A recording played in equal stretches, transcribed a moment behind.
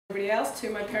everybody else to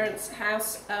my parents'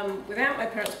 house without my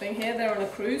parents being here. They're on a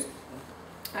cruise.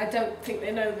 I don't think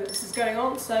they know that this is going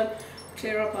on, so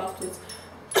clear up afterwards.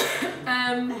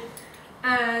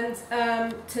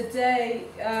 Today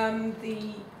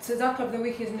the tzedakah of the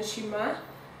week is Neshima,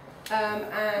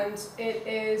 and it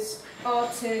is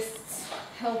artists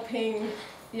helping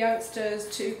youngsters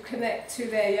to connect to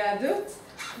their Yadut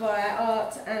via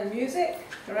art and music,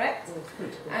 correct?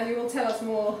 And you will tell us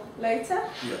more later.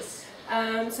 Yes.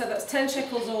 So that's 10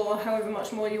 shekels or however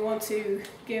much more you want to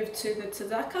give to the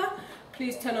tzedakah.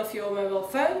 Please turn off your mobile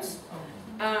phones.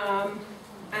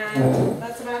 And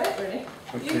that's about it, really.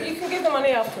 Okay. You can give the money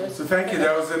afterwards. So thank you.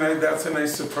 That's a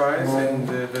nice surprise, and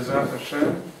Bezrat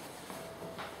Hashem,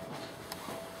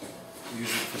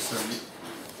 use it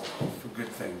for good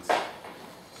things.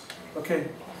 Okay.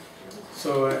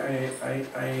 So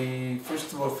I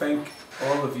first of all thank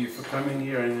all of you for coming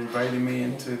here and inviting me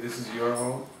into this is your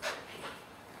home.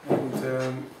 And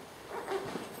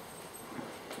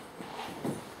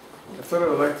I thought I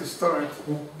would like to start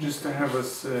just to have us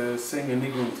sing a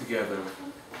nigun together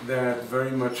that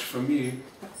very much for me,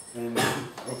 and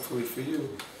hopefully for you,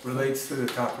 relates to the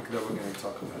topic that we're going to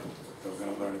talk about, that we're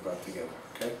going to learn about together,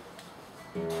 okay?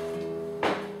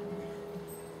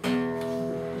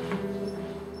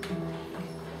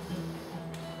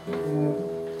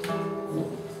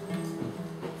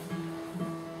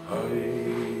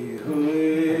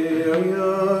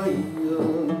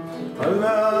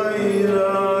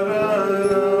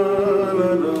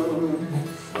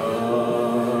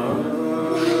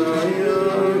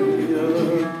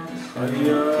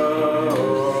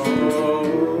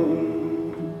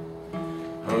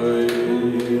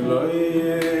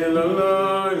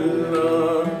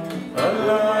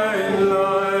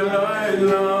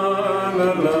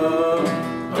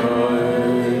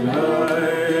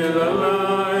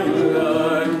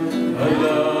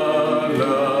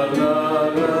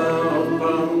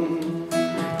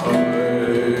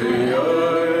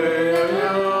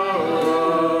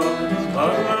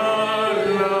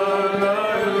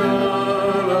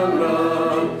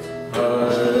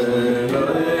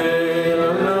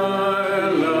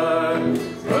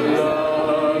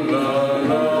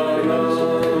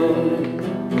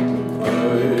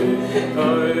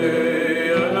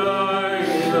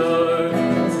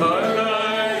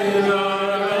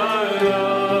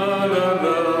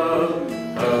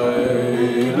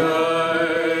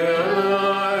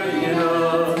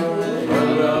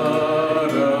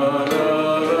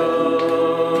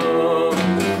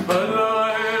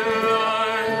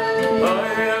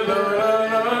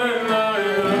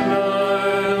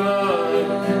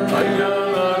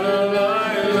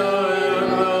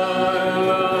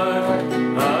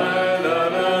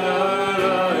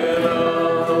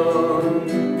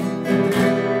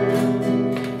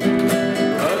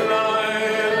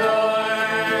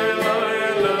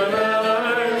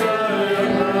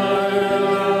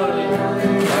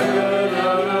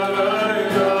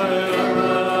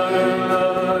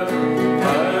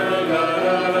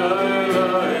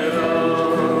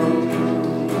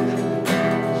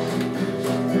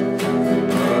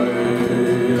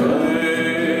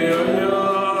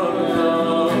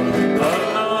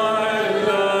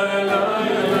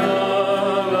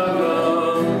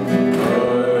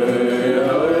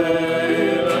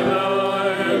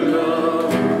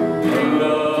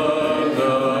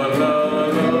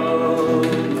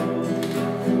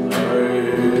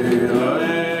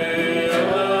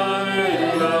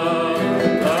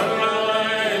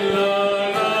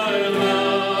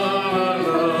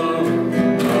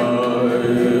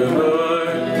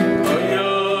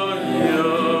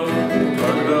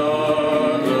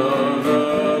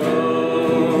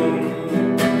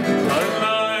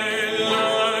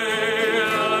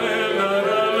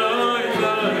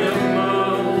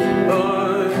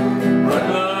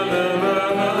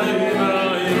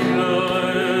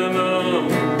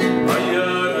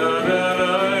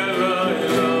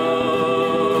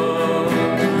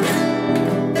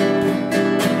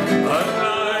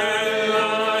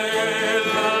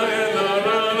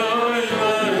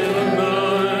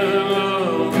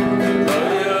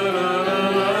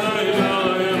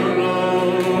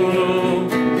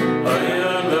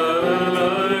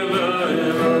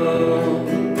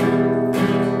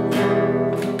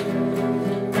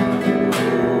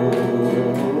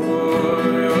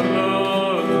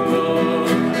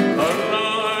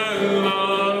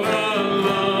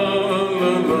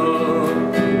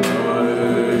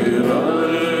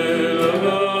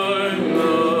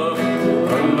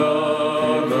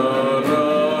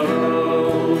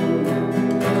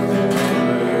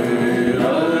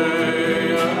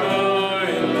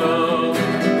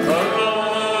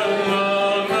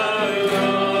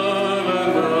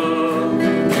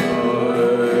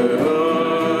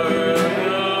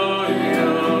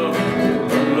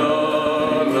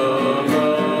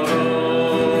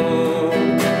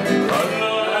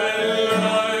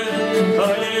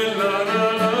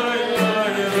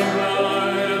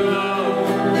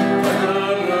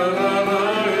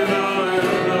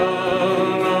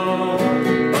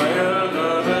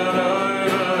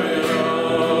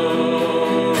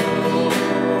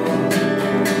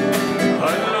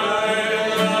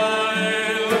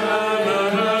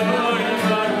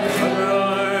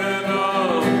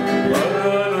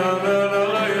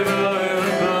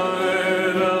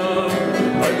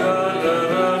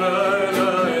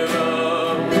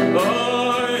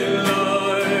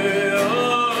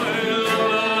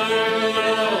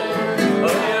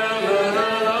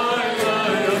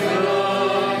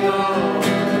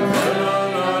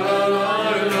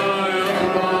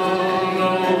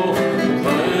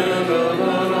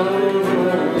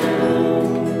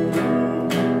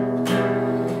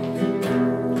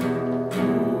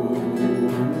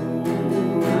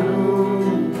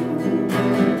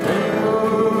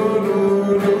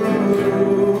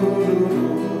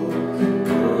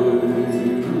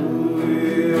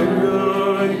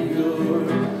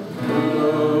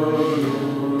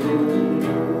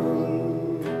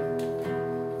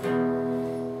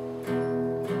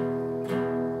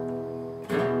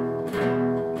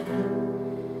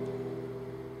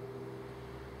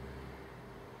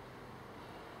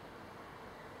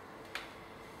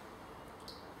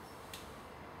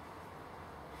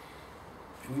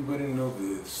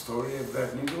 story of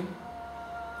that nigun.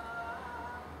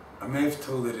 I may have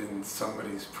told it in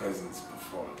somebody's presence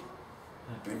before.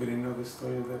 Anybody know the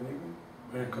story of that nigun?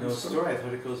 Where it comes No from? story. I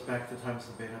thought it goes back to the times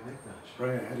of the Beit HaMikdash.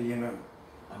 Right, how do you know?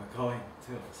 I'm a Kohen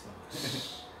too, so.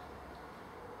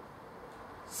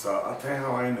 So I'll tell you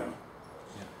how I know.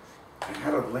 Yeah. I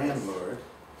had a landlord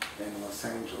in Los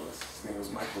Angeles. His name was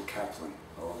Michael Kaplan,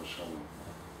 Olav Shalom.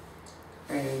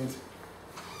 And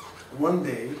one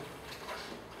day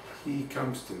he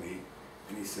comes to me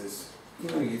and he says, you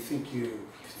know, you think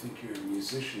you're a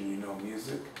musician, you know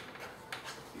music?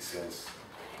 He says,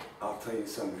 I'll tell you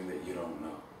something that you don't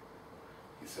know.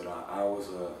 He said, I was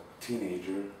a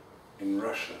teenager in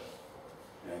Russia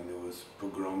and there was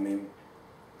pogroming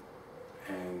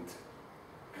and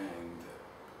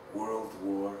World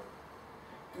War,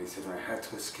 and he said I had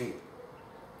to escape,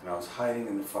 and I was hiding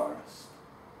in the forest.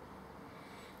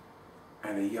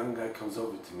 And a young guy comes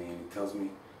over to me and he tells me,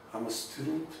 I'm a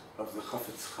student of the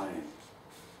Chafetz Chaim.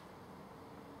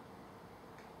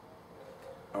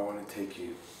 I want to take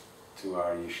you to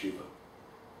our yeshiva.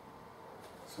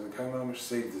 So the guy Mamash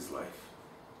saved his life.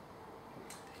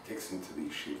 He takes him to the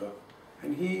yeshiva,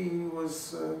 and he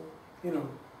was,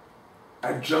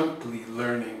 adjunctly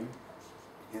learning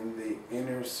in the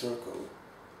inner circle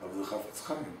of the Chafetz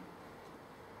Chaim.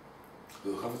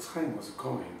 The Chafetz Chaim was a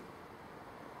Kohen,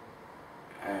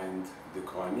 and the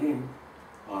Kohanim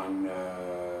on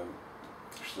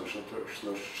Shlosh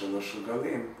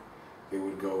Galim, they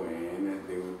would go in and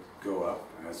they would go up,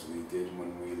 as we did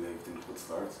when we lived in Chutz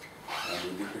La'aretz, and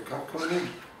we did Birkat Kohanim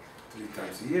 3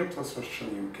 times a year, plus Rosh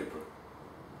Hashanah Yom Kippur.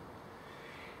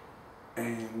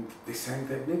 And they sang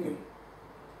that nigun,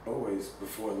 always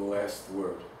before the last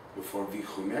word, before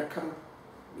Vichuneka,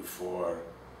 before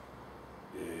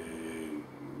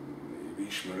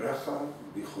Vishmerecha,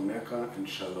 Vichuneka, and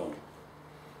Shalom.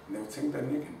 And they would sing that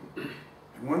nigun.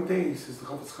 And one day, he says, the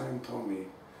Chafetz Chaim told me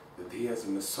that he has a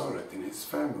Masoret in his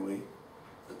family,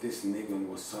 that this nigun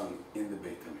was sung in the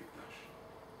Beit HaMikdash.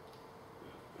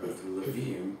 The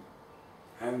Leviim,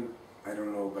 and I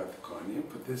don't know about the Kohanim,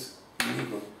 but this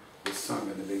nigun was sung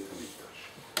in the Beit HaMikdash.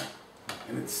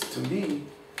 And it's, to me,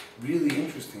 really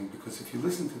interesting, because if you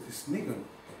listen to this nigun,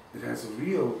 it has a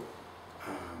real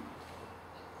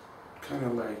kind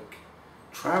of like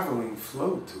traveling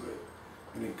flow to it,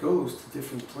 and it goes to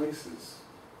different places.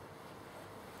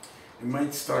 It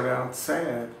might start out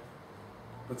sad,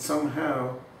 but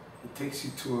somehow it takes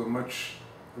you to a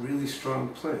really strong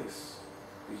place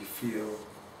where you feel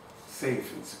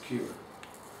safe and secure.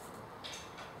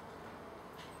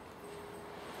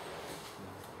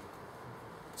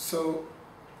 So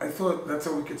I thought that's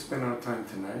how we could spend our time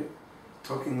tonight,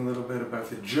 talking a little bit about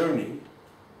the journey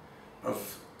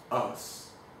of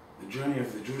us, the journey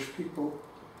of the Jewish people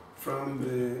from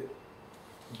the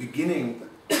beginning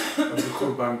of the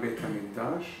Churban Beit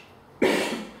HaMikdash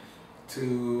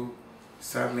to,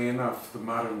 sadly enough, the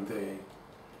modern day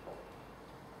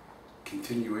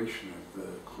continuation of the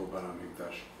Churban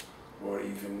HaMikdash, or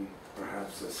even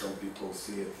perhaps, as some people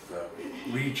see it, the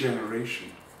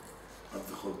regeneration of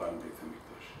the Churban Beit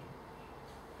HaMikdash.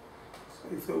 So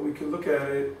I thought we could look at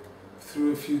it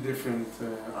through a few different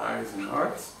eyes and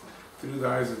hearts, through the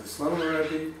eyes of the Slonimer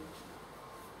Rebbe,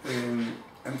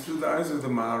 and through the eyes of the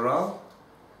Maharal,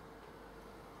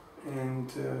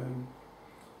 and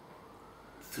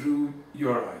through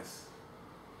your eyes.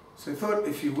 So I thought,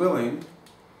 if you're willing,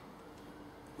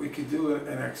 we could do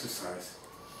an exercise.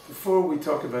 Before we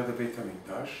talk about the Beit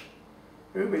HaMikdash,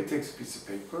 everybody takes a piece of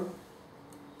paper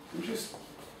and just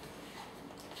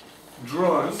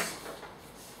draws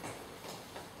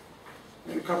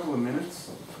in a couple of minutes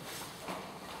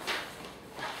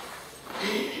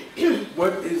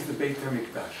what is the Beit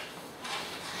HaMikdash.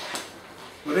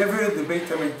 Whatever the Beit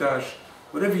HaMikdash,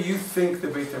 whatever you think the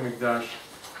Beit HaMikdash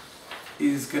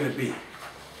is going to be.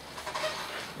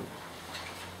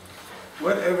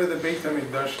 Whatever the Beit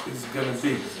HaMikdash is going to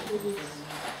be.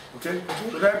 Okay?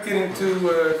 Without getting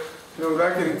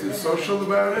too social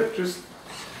about it, just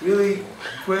really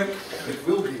quick. It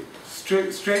will be.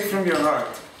 Straight from your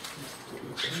heart.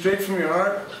 Straight from your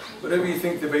heart, whatever you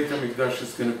think the Beit HaMikdash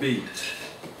is going to be.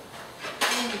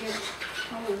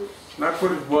 Not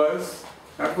what it was,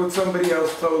 not what somebody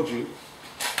else told you.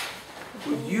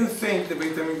 What you think the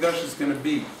Beit HaMikdash is going to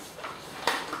be.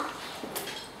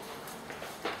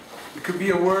 It could be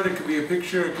a word, it could be a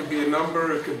picture, it could be a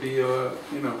number, it could be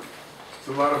it's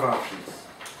a lot of options.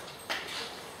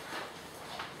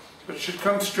 But it should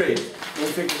come straight.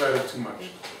 Don't think about it too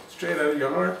much. Straight out of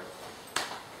your heart.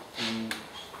 And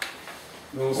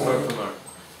then we'll start to learn.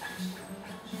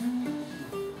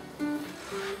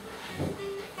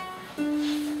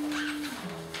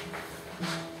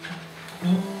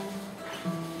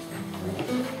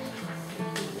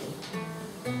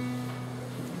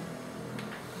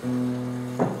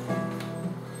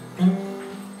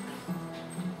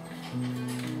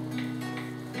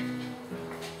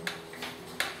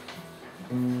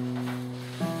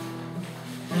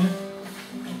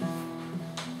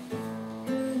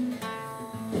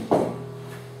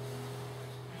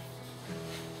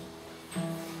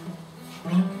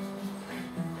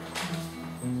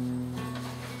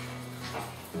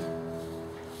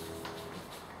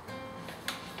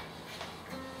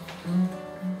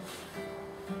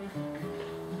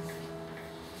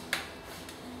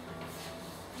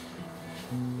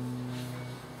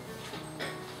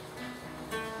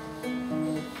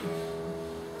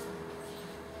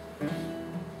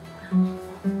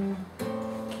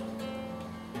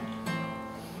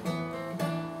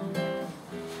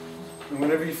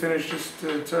 you finish, just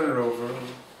turn it over.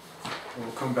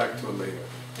 We'll come back to it later.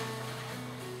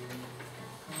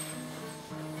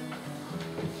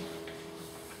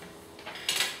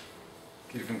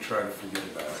 You can try to forget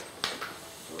about it.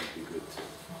 That would be good too.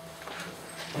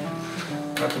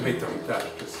 Not to make them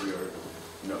that, just your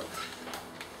note.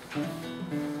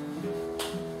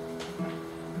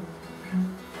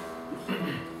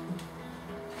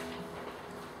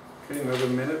 Okay, another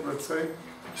minute, let's say.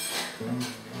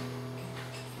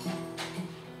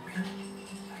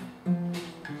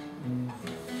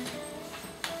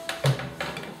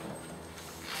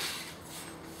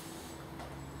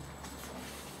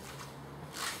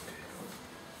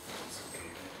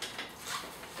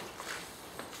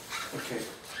 Okay,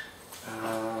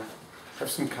 have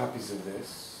some copies of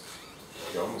this.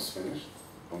 You're almost finished?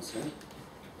 Almost finished?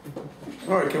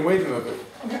 Oh, I can wait another.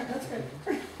 Okay, that's good.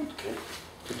 Okay,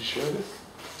 could you share this?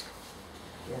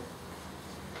 Yeah.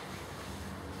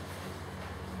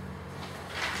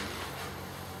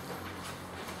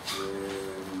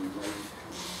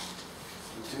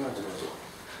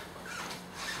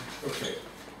 Okay.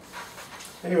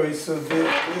 Anyway, so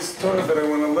this Torah that I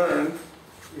want to learn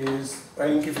is, I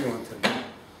didn't give you one today.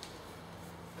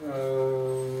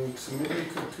 So maybe you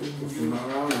could the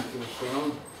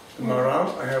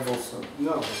Maram I have also.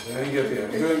 No. I didn't get the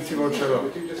do it Tivot Shalom.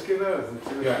 But you just give us.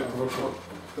 Yeah, Tivot Shalom.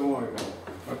 Don't worry about it.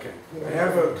 Okay. I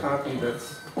have a copy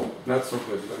that's not so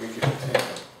good. Let me give it to you.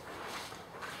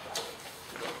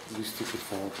 At least you could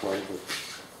fall apart, but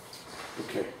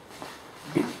okay.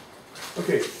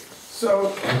 Okay.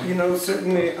 So, you know,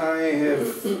 certainly I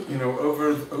have, you know,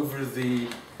 over the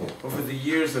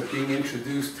years of being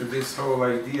introduced to this whole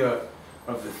idea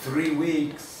of the 3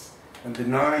 weeks and the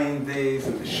 9 days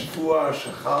and the Shoah,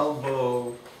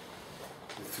 Shechalbo,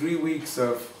 the 3 weeks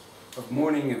of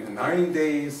mourning and the 9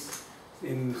 days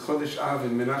in Chodesh Av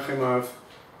and Menachem Av,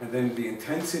 and then the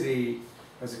intensity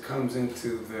as it comes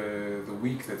into the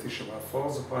week that Tisha B'Av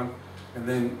falls upon, and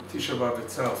then Tisha B'Av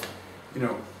itself. You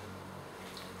know,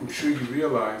 I'm sure you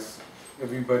realize,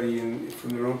 everybody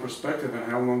from their own perspective and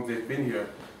how long they've been here,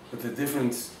 but the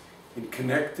difference in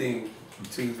connecting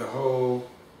to the whole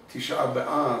Tisha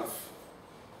B'Av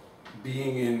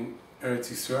being in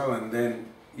Eretz Yisrael and then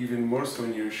even more so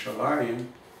in Yerushalayim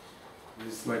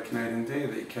is like night and day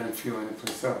that you can't feel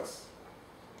anyplace else.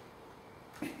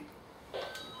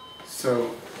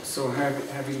 So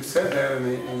having said that, and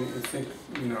I think,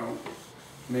 you know,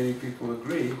 many people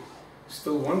agree,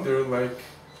 still wonder, like,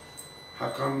 how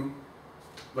come,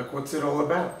 like, what's it all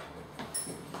about?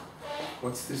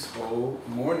 What's this whole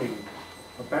mourning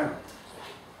about?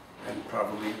 And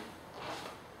probably,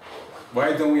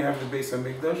 why don't we have the Beis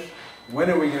HaMikdash? When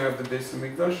are we going to have the Beis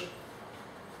HaMikdash?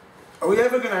 Are we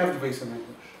ever going to have the Beis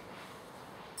HaMikdash?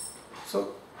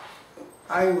 So,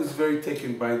 I was very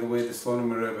taken by the way the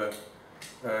Slonim Rebbe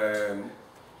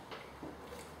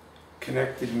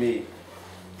connected me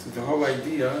to the whole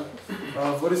idea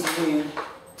of what does it mean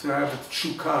to have a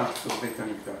tshukah for the Beit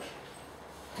HaMikdash.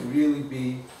 To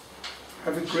really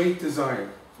have a great desire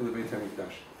for the Beit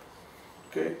HaMikdash.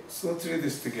 Okay, so let's read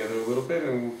this together a little bit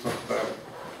and we'll talk about it.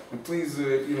 And please,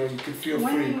 you know, you can feel free.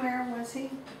 When and where was he?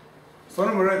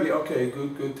 Slonim Rebbe, okay,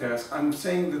 good task. I'm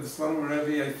saying that the Slonim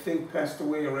Rebbe, I think, passed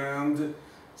away around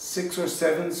 6 or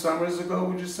 7 summers ago,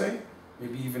 would you say?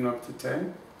 Maybe even up to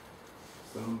 10?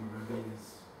 Some Rebbe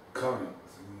is current.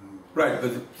 Right,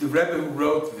 but the Rebbe who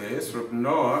wrote this, Reb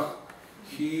Noach,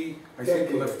 he, I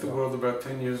think, left the world about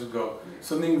 10 years ago.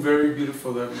 Something very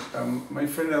beautiful that my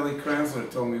friend Eli Kranzler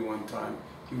told me one time.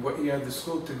 He had the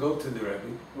school to go to the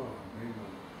Rebbe. Oh,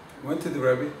 He went to the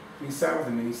Rebbe, and he sat with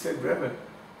him, and he said, Rebbe,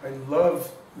 I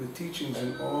love the teachings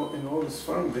in all this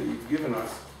fun that you've given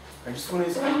us. I just want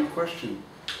to ask you a question.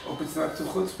 Hope it's not too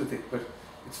chutzpahdik, but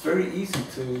it's very easy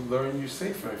to learn your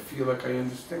sefer. I feel like I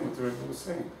understand what the Rebbe was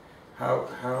saying. How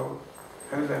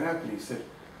did that happen? He said,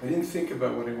 I didn't think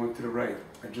about what I wanted to write.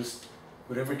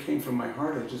 Whatever came from my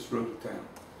heart, I just wrote it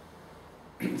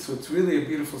down. So it's really a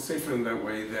beautiful sefer in that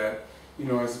way that, you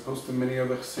know, as opposed to many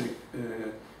other Hasidic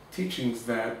teachings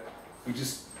that we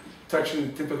just touching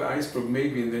the tip of the iceberg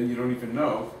maybe and then you don't even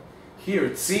know. Here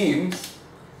it seems,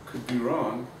 could be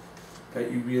wrong,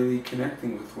 that you're really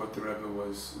connecting with what the Rebbe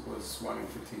was wanting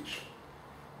to teach.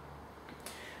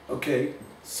 Okay,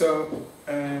 so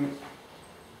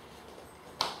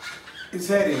his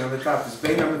heading on the top is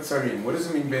Bein HaMetzarim. What does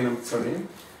it mean, Bein HaMetzarim?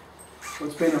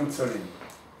 What's Bein HaMetzarim?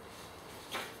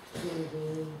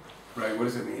 Right, what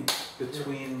does it mean?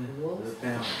 Between the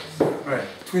bounds. Right,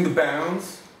 between the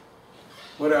bounds.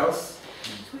 What else?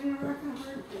 Between a rock and a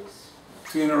hard place.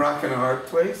 Between a rock and a hard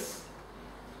place.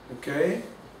 Okay.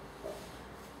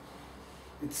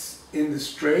 It's in the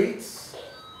straits.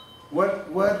 What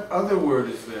other word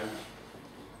is there?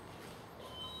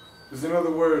 There's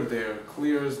another word there,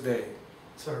 clear as day.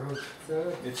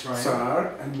 It's right.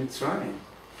 Tsar and Mitzrayim.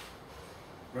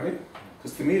 Right?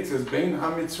 Because to me it says Bein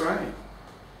HaMitzrayim.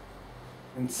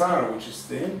 And Tsar, which is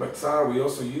thin, but Tsar we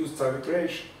also use Tzadik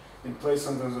Reish in place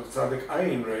sometimes of Tzadik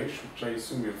Ayin Reish, which I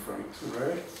assume you're referring to,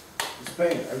 right? It's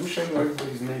Bein. I wish I knew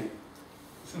everybody's name.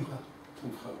 Simcha.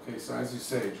 Okay, so as you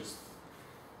say, just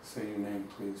say your name,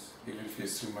 please, even if you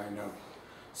assume I know.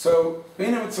 So,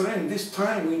 Bein HaMitzrayim, this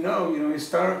time we know,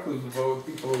 historically,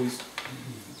 people always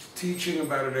teaching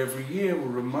about it every year, we're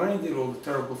reminded all the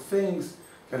terrible things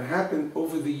that happened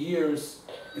over the years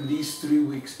in these 3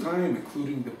 weeks' time,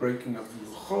 including the breaking of the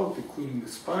Luchot, including the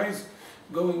spies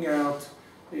going out,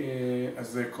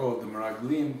 as they're called, the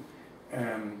Meraglim,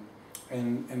 and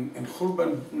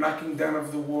Churban knocking down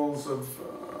of the walls of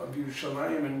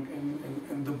Yerushalayim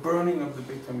and the burning of the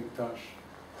Beit HaMikdash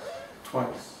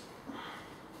twice.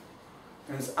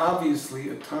 And it's obviously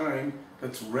a time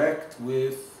that's wrecked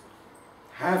with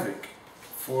havoc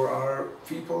for our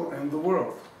people and the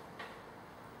world.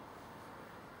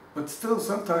 But still,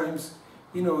 sometimes,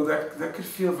 that could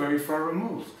feel very far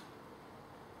removed.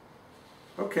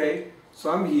 Okay, so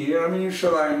I'm here, I'm in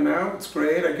Yerushalayim now, it's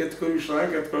great, I get to go to Yerushalayim,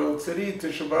 I get to go to the city, to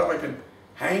Shabbat, I can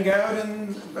hang out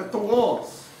at the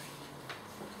walls.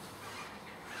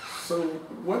 So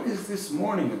what is this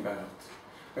morning about?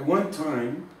 At one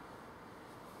time,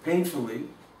 painfully,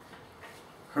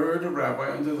 heard a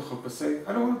rabbi under the chuppah say,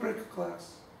 I don't want to break a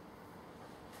class.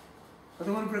 I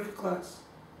don't want to break a class.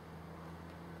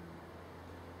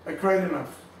 I cried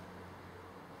enough.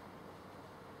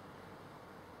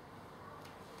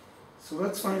 So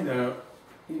let's find out,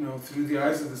 through the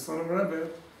eyes of the Son of Rebbe,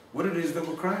 what it is that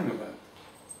we're crying about.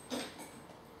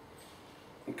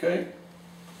 Okay?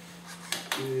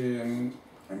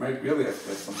 I might really have to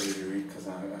get somebody to read because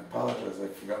I apologize, I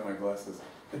forgot my glasses.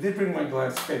 I did bring my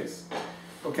glass case.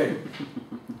 Okay.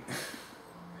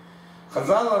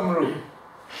 Chazal Amru,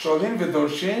 Sholim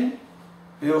v'dorshin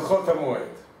v'ilchot hamoed.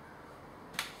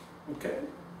 Okay.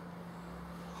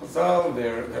 Chazal,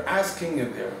 they're asking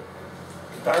and they're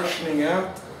darshaning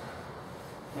out,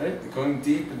 right? They're going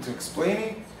deep into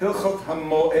explaining Hilchot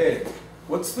HaMoed.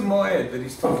 What's the Moed that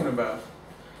he's talking about?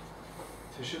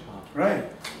 Tisha B'Av.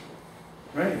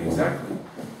 Right, exactly.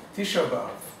 Tisha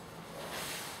B'Av.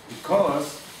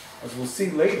 Because, as we'll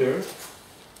see later,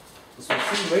 the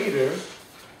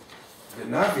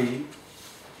Navi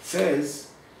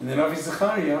says in the Navi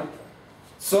Zechariah,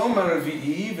 Tzom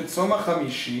HaRevi'i, v'Tzom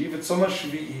HaChamishi, v'Tzom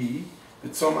HaShvi'i,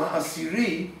 v'Tzom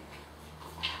HaAsiri,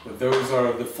 but those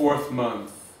are the 4th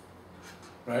month,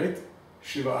 right?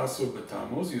 Shiva Asur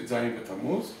B'Tammuz, Yud Zayin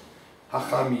B'Tammuz,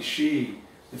 HaChamishi,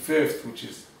 the 5th, which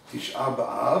is Tish'a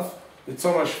B'Av,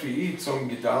 v'Tzom HaShvi'i, Tzom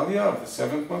Gedalia, of the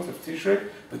 7th month of Tishrei,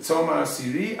 v'Tzom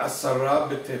HaAsiri, Asara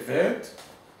B'Tevet,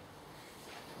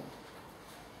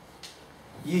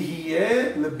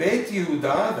 Yihiyeh Lebeit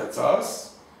Yehuda, that's us,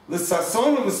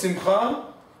 L'Sason U'Simcha,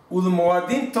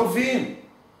 U'Lemoadim Tovim.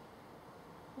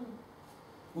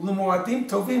 U'Lemoadim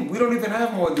Tovim. We don't even have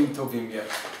Moadim Tovim yet.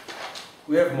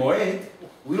 We have Moed.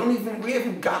 We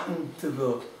haven't gotten to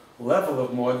the level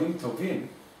of Moadim Tovim.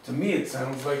 To me it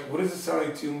sounds like, what does it sound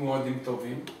like to you, Moadim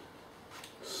Tovim?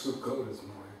 Sukkot is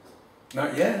Moed.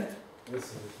 Not yet. Yes, it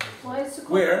is. Why is it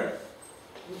called? Where?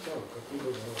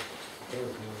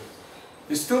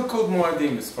 It's still called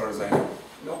Moadim as far as I know.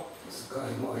 No, Sukkot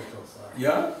is Moed. Sorry.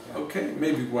 Yeah? Okay.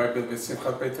 Maybe why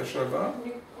B'Simchat Beit HaShavah?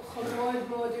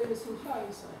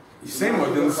 You say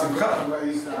Moadim Simcha.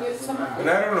 But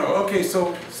I don't know. Okay,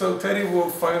 so Teddy will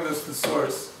find us the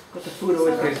source. But the food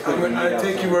always tastes good. I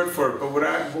take your word for it. But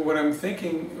what I'm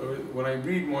thinking, or when I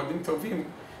read Moadim Tovim,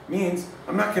 means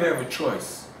I'm not going to have a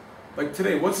choice. Like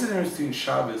today, what's the difference between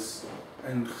Shabbos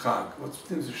and Chag? What's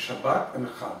the difference between Shabbat and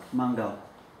Chag? Mango.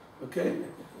 Okay?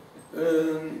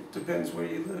 Depends where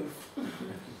you live.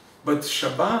 But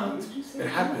Shabbat, it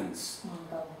happens.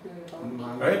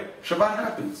 Right? Shabbat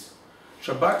happens.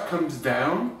 Shabbat comes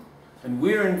down, and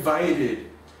we're invited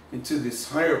into this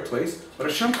higher place, but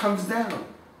Hashem comes down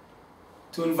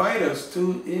to invite us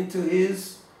into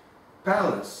His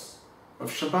palace of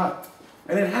Shabbat.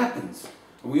 And it happens.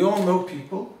 We all know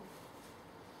people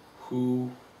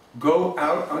who go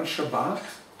out on Shabbat,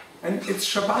 and it's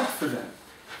Shabbat for them.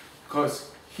 Because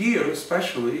here,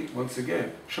 especially, once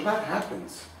again, Shabbat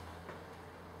happens.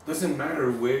 Doesn't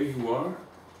matter where you are,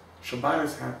 Shabbat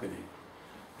is happening.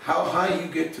 How high you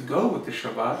get to go with the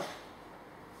Shabbat,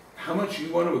 how much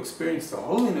you want to experience the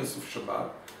holiness of Shabbat,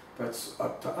 that's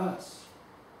up to us.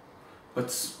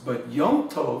 But Yom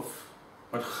Tov,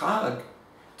 but Chag,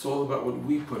 It's all about what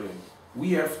we put in.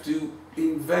 We have to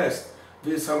invest.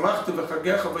 We have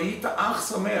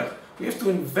to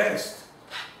invest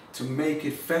to make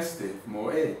it festive,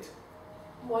 moed.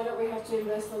 Why don't we have to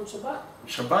invest on Shabbat?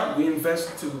 Shabbat, we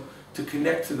invest to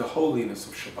connect to the holiness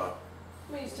of Shabbat.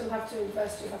 Well, you still have to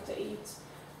invest, you have to eat.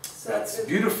 So That's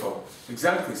beautiful.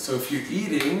 Exactly. So if you're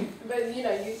eating... But, you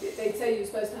know, they say you're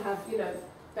supposed to have, you know,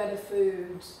 better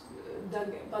food,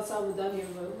 basar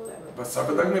v'dagim or whatever. Basar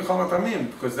v'dagim,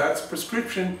 because that's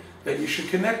prescription that you should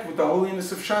connect with the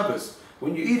holiness of Shabbos.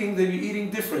 When you're eating, then you're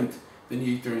eating different than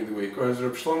you eat during the week. Or as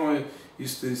Reb Shlomo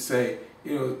used to say,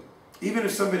 you know, even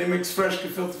if somebody makes fresh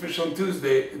gefilte fish on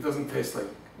Tuesday, it doesn't taste like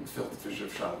gefilte fish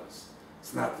of Shabbos.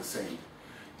 It's not the same.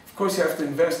 Of course, you have to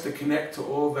invest to connect to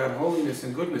all that holiness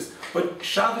and goodness. But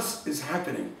Shabbos is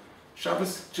happening.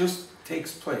 Shabbos just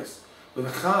takes place. With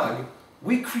the Chag,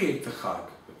 we create the Chag.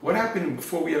 What happened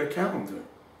before we had a calendar?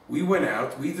 We went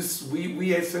out, we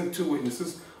had sent 2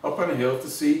 witnesses up on a hill to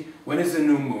see when is the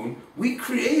new moon. We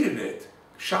created it.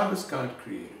 Shabbos God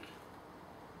created.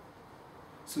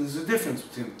 So there's a difference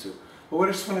between the two. But what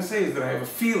I just want to say is that I have a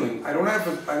feeling, I don't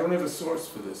have a source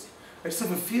for this. I just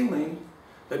have a feeling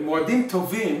that Moedim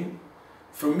Tovim,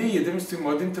 for me, the difference between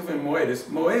Moedim Tovim and Moed is,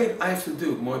 Moed I have to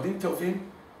do. Moedim Tovim,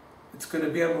 it's going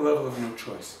to be on the level of no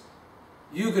choice.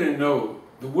 You're going to know,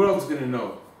 the world's going to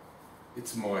know,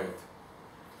 it's Moed.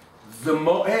 The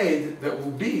Moed that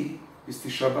will be is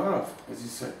Tisha B'Av, as you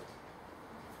said.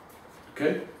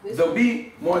 Okay? There'll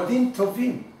be Moedim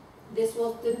Tovim. This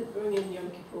didn't bring in Yom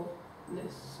Kippur.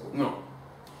 No.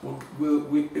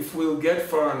 If we'll get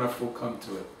far enough, we'll come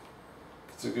to it.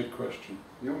 It's a good question.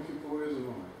 Yom Kippur is a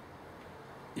moment.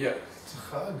 Yeah. It's a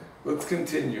chag. Let's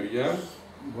continue, yeah?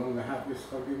 One of the happiest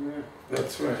chagim there.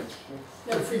 That's right.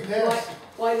 No, The free pass.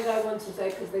 why did I want to say?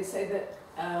 Because they say that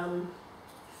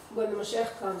when the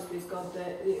Mashiach comes, please God,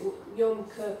 the Yom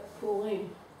Kippurim,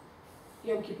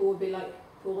 Yom Kippur would be like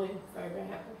Purim, very, very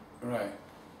happy. Right.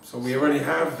 So we already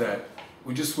have that.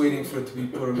 We're just waiting for it to be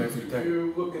put on every If day.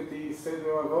 you look at the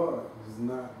Seder Avoda, it's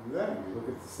not there. You look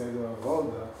at the Seder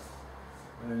Avoda,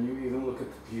 and you even look at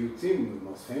the Piyutim, the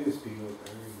most famous Piyut,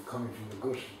 coming from the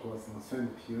Gush, of course, the most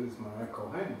famous Piyut is Marek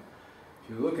Kohen. If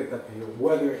you look at that Piyut,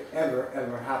 whether it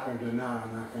ever happened or not,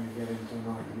 I'm not going to get into an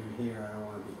argument here, I don't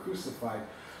want to be crucified,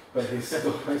 but it's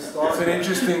an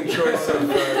interesting choice of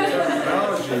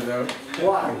terminology, though.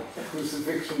 Why?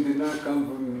 Crucifixion did not come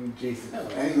from Jesus.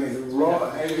 Anyway,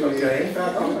 the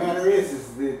fact of the matter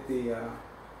is that the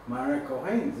Marek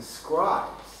Kohen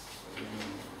describes in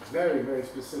very, very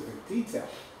specific detail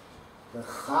the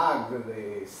Chag,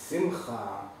 the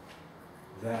Simcha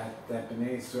that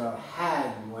Bnei Israel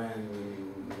had when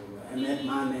Emet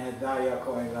Man Nehedaya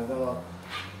Kohen Gadol,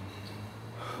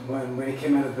 when they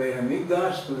came out of Beit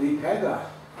HaMikdash, B'li Pega.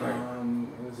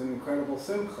 It was an incredible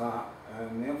simcha,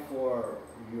 and therefore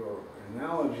your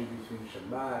analogy between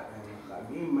Shabbat and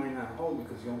Chagim might not hold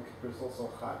because Yom Kippur is also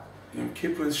Chag. Yom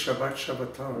Kippur is Shabbat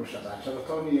Shabbaton.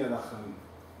 Shabbaton Yedachem,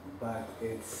 but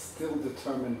it's still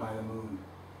determined by the moon.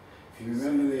 If you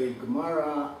remember the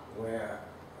Gemara where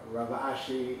Rabbi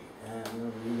Ashi and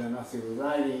Yehuda Katz were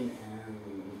writing, and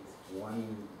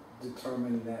one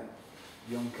determined that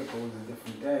Yom Kippur was a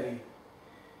different day,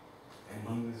 and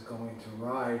he was going to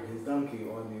ride his donkey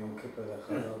on the Yom Kippur that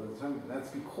Chazal determined.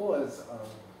 That's because of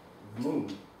the moon.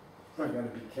 So you got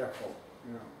to be careful.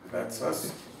 You know. That's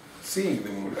us seeing the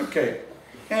moon. Okay.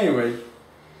 Anyway,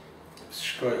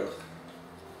 shkoyach.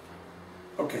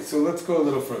 Okay, so let's go a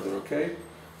little further. Okay.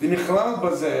 ונכלל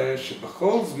בזה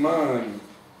שבכל זמן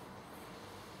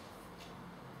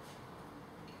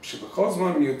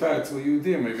מיותר אצל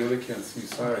יהודים, I really can't see,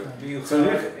 sorry. מיוחד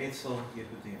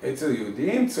אצל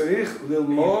יהודים צריך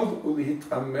ללמוד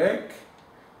ולהתעמק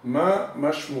מה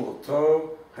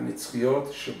משמעותו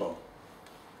הנצחיות שבו.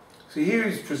 So here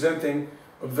he's presenting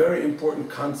a very important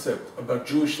concept about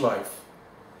Jewish life.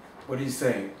 What he's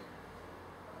saying,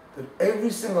 that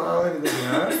every single holiday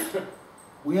that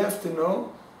we have to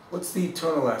know what's the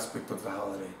eternal aspect of the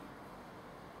holiday.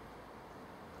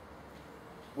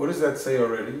 What does that say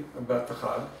already about the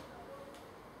Chag?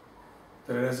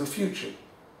 That it has a future,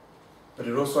 but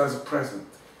it also has a present.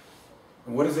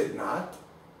 And what is it not?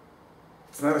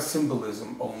 It's not a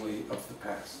symbolism only of the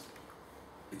past.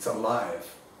 It's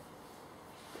alive.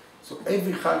 So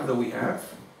every Chag that we have,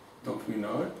 don't we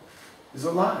know it, is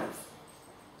alive.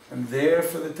 And there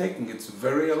for the taking. It's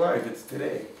very alive. It's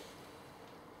today.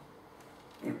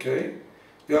 Okay?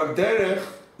 ועל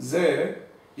דרך זה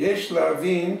יש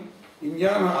להבין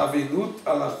עניין האבלות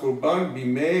על החורבן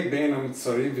בימי בין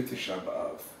המצרים ותשעה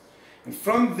באב. And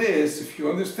from this, if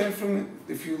you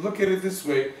look at it this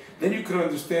way, then you could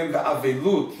understand the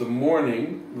Avelut, the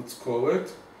mourning, let's call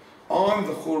it, on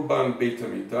the Churban Beit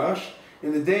HaMikdash,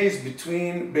 in the days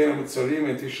between Ben HaMetzarim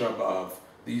and Tisha B'Av,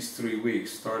 these 3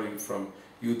 weeks, starting from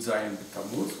Yud Zayin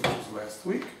B'Tammuz, which was last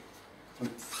week,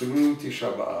 and through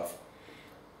Tisha B'Av,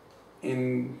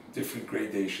 in different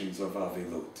gradations of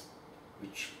Avelut,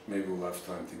 which maybe we'll have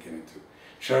time to get into.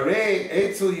 Sharei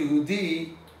Eitzel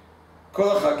Yehudi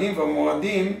Kol HaChagim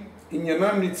VaMoadim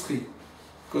Inyanam Nitzchi.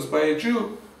 Because by a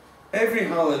Jew, every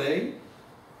holiday,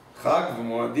 Chag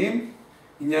VaMoadim,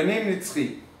 Inyanim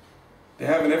Nitzchi, they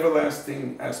have an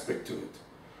everlasting aspect to it.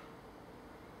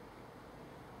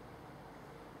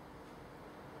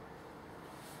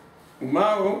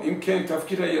 ומהו, אם כן,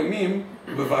 תפקיד הימים,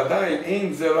 בוודאי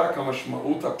אין זה רק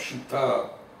המשמעות הפשוטה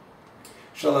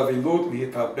של אבילות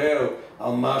להתאבל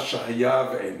על מה שהיה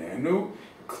ואיננו.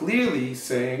 Clearly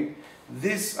saying,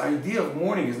 this idea of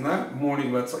mourning is not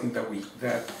mourning about something that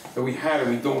we had and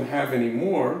we don't have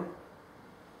anymore.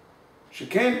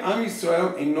 שכן עם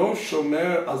ישראל אינו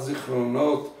שומר על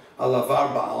זיכרונות על עבר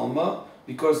בעלמא,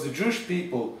 because the Jewish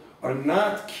people are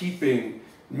not keeping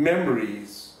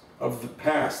memories of the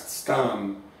past,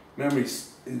 stam,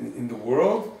 memories in the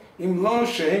world, אם לא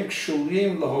שהם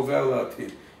קשורים להווה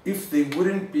ולעתיד, if they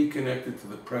wouldn't be connected to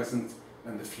the present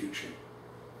and the future.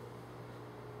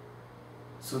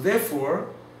 So therefore,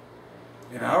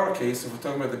 in our case, if we're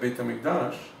talking about the Beit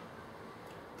HaMikdash,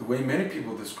 the way many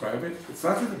people describe it, it's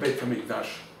not that the Beit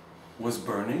HaMikdash was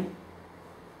burning.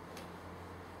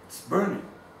 It's burning.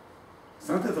 It's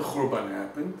not that the Churban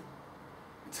happened.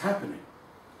 It's happening.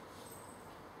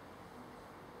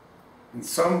 In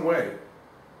some way.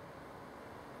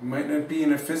 It might not be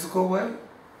in a physical way,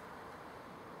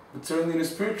 but certainly in a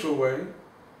spiritual way,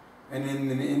 and in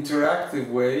an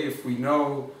interactive way, if we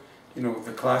know,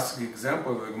 the classic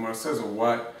example that the Gemara says, or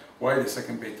why the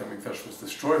second Beit HaMikdash was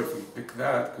destroyed, if we pick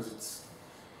that, because it's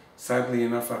sadly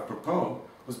enough apropos,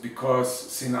 was because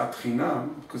sinat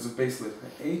chinam, because of baseless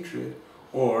hatred,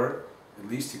 or at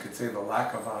least you could say the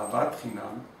lack of ahavat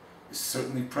chinam, is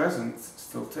certainly present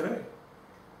still today.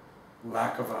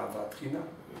 Lack of ahavat chinam,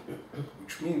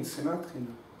 which means sinat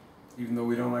chinam, even though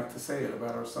we don't like to say it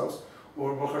about ourselves,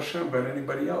 or Baruch Hashem, about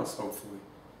anybody else, hopefully.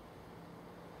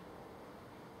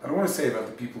 I don't want to say about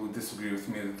the people who disagree with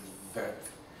me that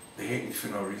they hate me for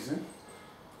no reason.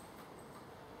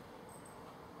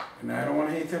 And I don't want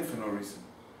to hate them for no reason.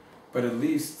 But at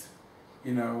least,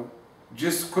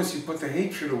 just because you put the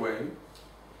hatred away,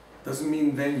 doesn't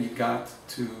mean then you got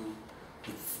to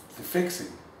the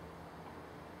fixing.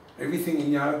 Everything in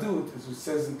Yahadut, as it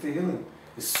says in Tehillim,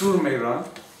 is sur meira,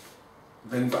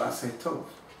 then va'aseh tov.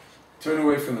 Turn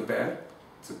away from the bad.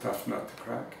 It's a tough nut to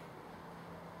crack.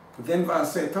 But then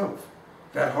va'aseh tov.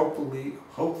 That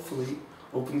hopefully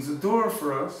opens the door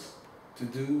for us to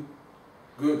do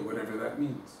good, whatever that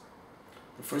means.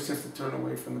 But first you have to turn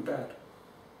away from the bad.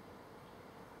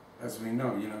 As we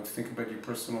know, think about your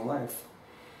personal life.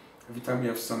 Every time you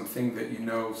have something that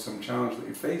some challenge that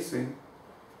you're facing,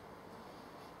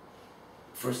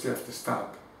 first you have to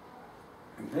stop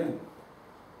and then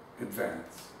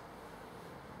advance.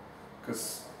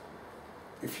 Because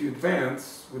if you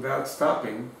advance without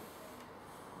stopping,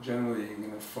 generally you're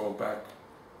going to fall back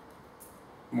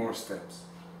more steps.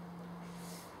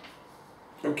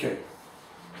 Okay.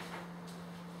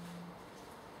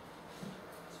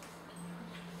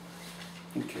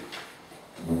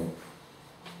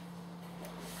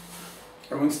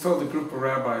 I once told a group of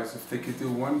rabbis if they could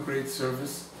do one great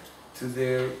service to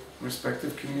their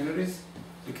respective communities,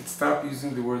 they could stop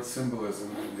using the word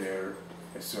symbolism in their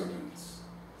sermons.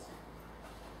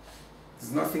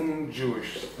 There's nothing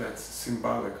Jewish that's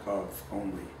symbolic of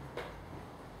only.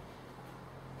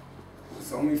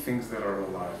 There's only things that are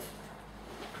alive.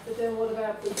 But then what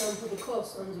about, for example, the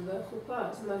cross under the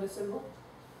chuppah? Isn't that a symbol?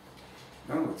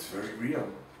 No, it's very real.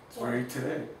 It's very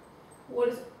today. What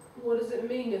does it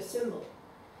mean, a symbol?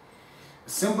 A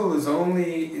symbol is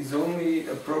only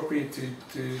appropriate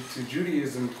to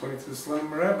Judaism, according to the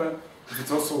Islam Rebbe, if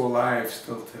it's also alive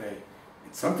still today.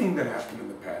 It's something that happened in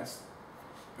the past,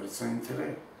 but it's something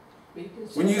today.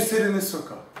 When you sit in the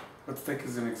sukkah, let's take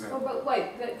as an example. Oh, but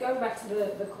wait, going back to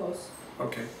the cross.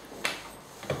 Okay.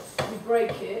 You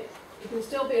break it, it can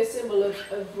still be a symbol of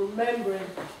remembering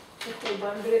the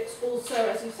Qurban, but it's also,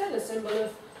 as you said, a symbol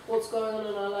of what's going on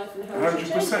in our life and how we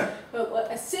should change it.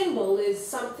 But a symbol is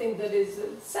something that is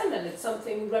a semel, it's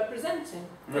something representing.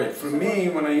 Right. For me,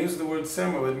 when I use the word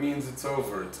semel, it means it's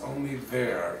over. It's only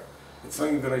there. It's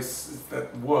something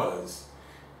that was.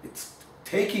 It's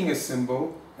taking a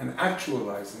symbol and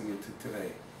actualizing it to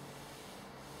today.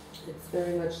 It's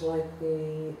very much like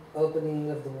the opening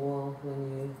of the wall when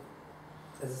you,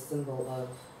 as a symbol of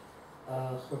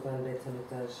Churban Beit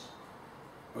HaMikdash.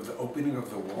 Or the opening of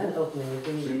the wall? That opening,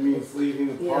 It means leaving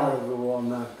a part of the wall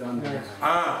not done.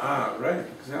 Right. Right,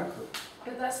 exactly.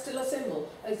 But that's still a symbol.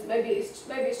 Maybe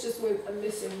it's just we're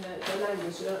missing the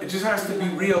language. You know? It just has to be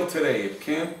real today. It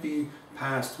can't be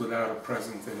past without a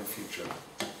present and a future.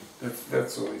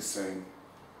 That's all he's saying.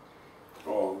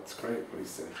 Oh, it's great what he's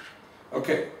saying.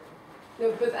 Okay.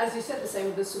 No, but as you said, the same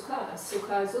with the sukkah.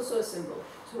 Sukkah is also a symbol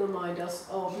to remind us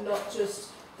of not just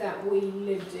that we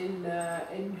lived in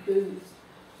booths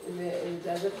in the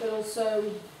desert, but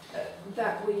also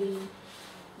that we're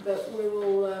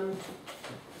all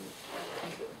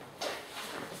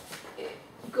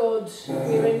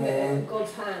we're in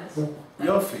God's hands.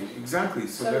 Yofi, exactly.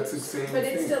 So that's the same but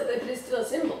thing. It's still a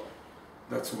symbol.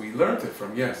 That's where we learned it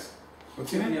from, yes.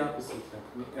 What's your name? The opposite,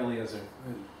 Eliezer.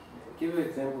 Give an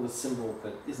example of a symbol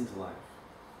that isn't alive.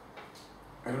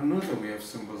 I don't know that we have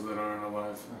symbols that aren't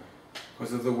alive.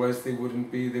 Because otherwise they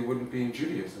wouldn't be in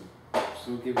Judaism.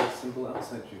 So give a symbol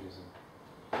outside Judaism.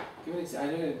 Give an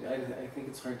example. I think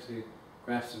it's hard to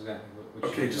grasp exactly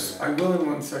what Okay, I will in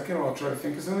 1 second. I'll try to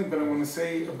think of something, but I want to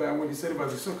say about what he said about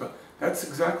the sukkah. That's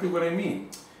exactly what I mean.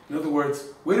 In other words,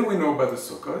 where do we know about the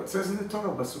sukkah? It says in the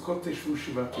Torah, "Basukot teshvu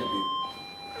shivat yamim."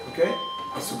 Okay?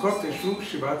 Basukot teshvu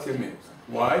shivat yamim.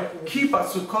 Why? Ki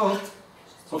basukot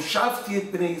hoshavti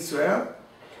et bnei Yisrael.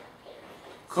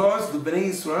 Because the bnei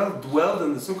Yisrael dwelled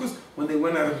in the sukkahs when they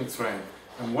went out of Mitzrayim.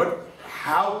 And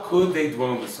how could they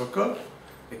dwell in the sukkah?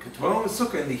 They could dwell in the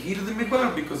sukkah in the heat of the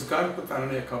midbar because God put down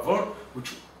a kavod,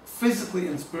 which physically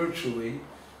and spiritually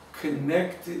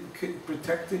connected,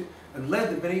 protected, and led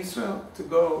the Bnei Yisrael to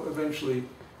go eventually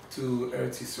to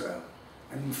Eretz Yisrael.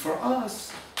 And for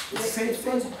us, it's the same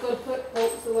thing. God put,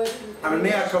 what was the word?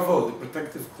 Ananei kavod, the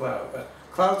protective cloud,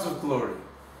 clouds of glory.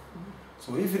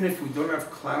 So even if we don't have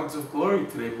clouds of glory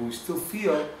today, but we still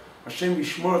feel Hashem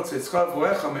Yishmor Tzedkah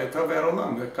V'Echa Me'etav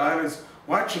V'Olam, that God is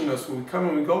watching us when we come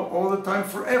and we go all the time,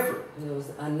 forever. And it was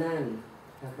Anan.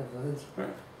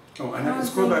 Right. No, and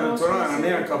it's called by the Torah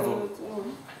Ananei kavod.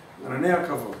 Ananei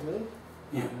kavod. Really?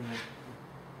 Yeah.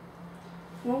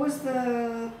 What was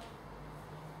the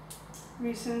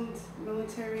recent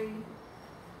military?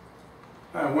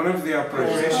 One of the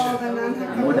operations. Oh, the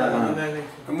Amud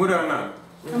Anan.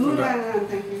 Amud Anan,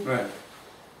 thank you. Right.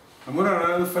 Amud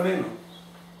Anan lefanenu.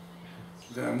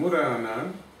 The Amud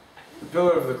Anan, the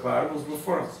pillar of the cloud, was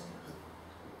before us.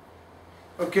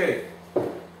 Okay.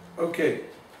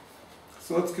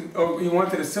 So let's. Oh, you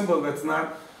wanted a symbol that's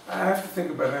not. I have to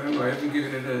think about it. I don't know. I haven't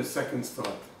given it a second's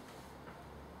thought.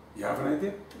 You have an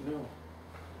idea? No.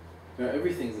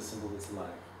 Everything's a symbol that's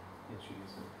alive in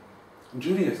Judaism. In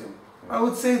Judaism, I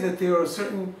would say that there are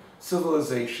certain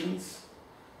civilizations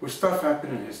where stuff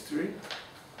happened in history,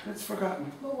 and it's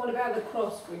forgotten. Well, what about the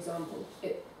cross, for example?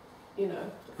 This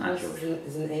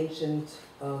is an ancient,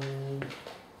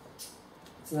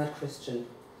 it's not Christian,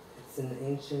 it's an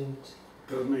ancient...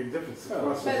 Doesn't make a difference.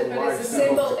 But it's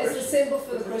a symbol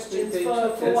for the Christians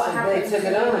for what happened. They took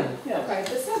it on. Okay,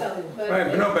 Right,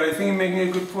 but I think you're making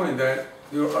a good point that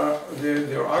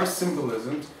there are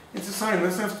symbolisms. It's a sign. It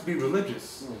doesn't have to be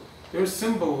religious. There are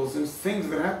symbols and things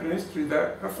that happen in history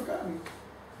that are forgotten.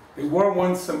 They were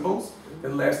once symbols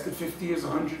that lasted 50 years,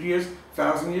 100 years,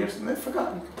 1,000 years, and they're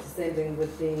forgotten. It's the same thing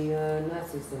with the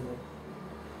Nazi symbol.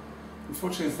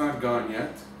 Unfortunately, it's not gone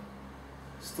yet.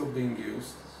 It's still being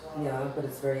used. Yeah, but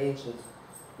it's very ancient.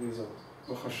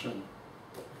 Baruch Hashem.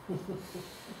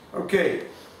 Okay,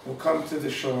 we'll come to the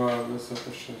Shoah.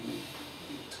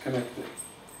 To connect it.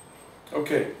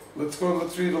 Okay, let's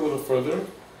read a little further.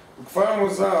 Ukfar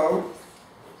Mozal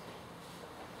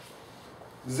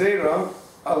Zera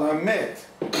al Hamet.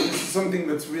 This is something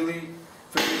that's really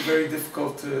very, very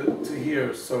difficult to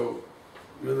hear. So,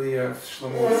 really,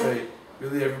 Shlomo would say,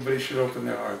 really, everybody should open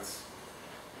their hearts.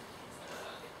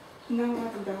 Not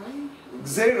allowed to die?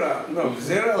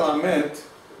 Gzera al Hamet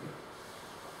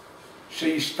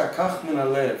sheishtakach min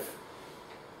halev.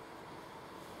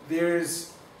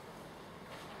 There's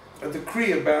a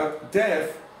decree about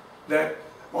death that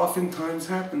oftentimes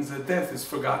happens, that death is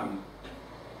forgotten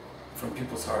from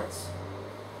people's hearts.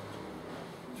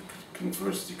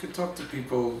 You could talk to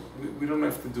people. We don't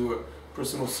have to do a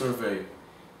personal survey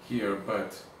here,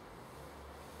 but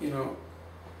you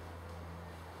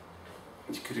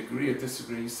could agree or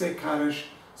disagree. You say Kaddish,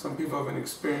 some people have an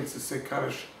experience to say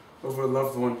Kaddish over a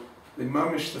loved one. They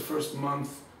mamish the first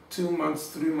month, 2 months,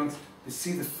 3 months, they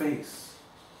see the face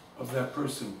of that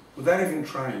person without even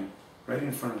trying, right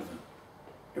in front of them.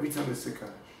 Every time they say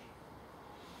Kaddish.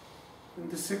 In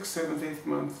the 6th, 7th, 8th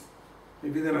month,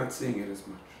 Maybe they're not seeing it as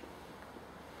much.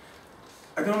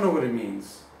 I don't know what it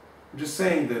means. I'm just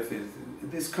saying that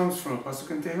this comes from a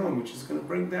pasuk in Tehillim, which is going to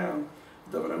bring down.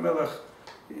 David HaMelech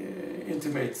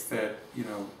intimates that,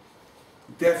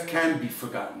 death can be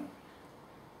forgotten.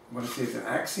 When I say it's an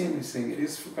axiom, he's saying it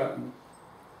is forgotten.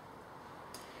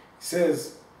 He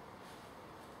says,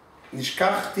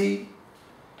 Nishkachti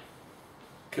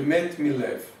kemet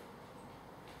milev.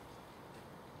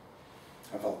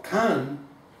 אבל כאן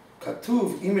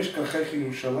כתוב, אם אשכחך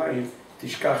ירושלים,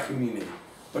 תשכח ימיני.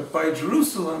 But by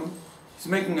Jerusalem, he's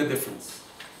making a difference.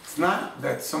 It's not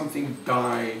that something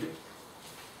died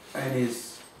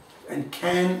and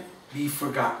can be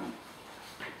forgotten.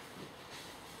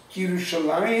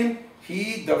 ירושלים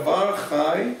היא דבר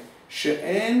חי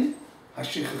שאין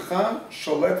השכחה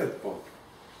שולטת בו.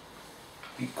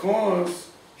 Because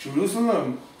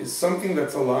Jerusalem is something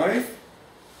that's alive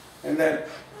and that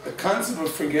the concept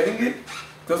of forgetting it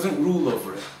doesn't rule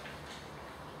over it.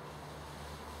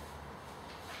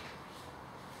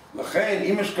 לכן,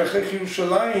 אם אשכחך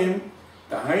ירושלים,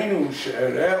 דהיינו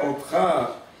שאראה אותך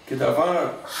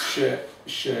כדבר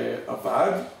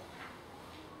שאבד,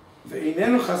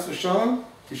 ואיננו חס ושלום,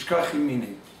 תשכח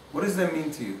ימיני. What does that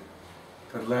mean to you?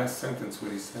 That last sentence,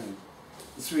 what he's saying.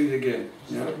 Let's read it again.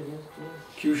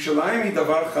 כי ירושלים היא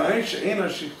דבר חי שאין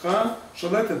השכחה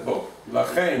שולטת בו.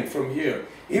 לכן, from here,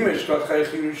 אם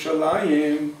אשכחך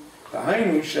ירושלים,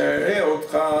 דהיינו שאראה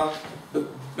אותך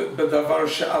בדבר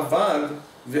שאבד,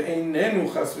 ואיננו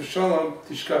חס ושלום,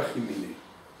 תשכח ימיני.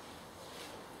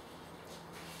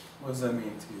 What does that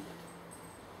mean to you?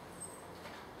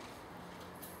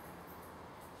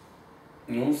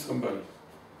 No, somebody.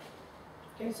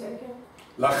 Can you say it again?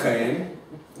 לכן,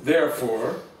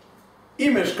 therefore,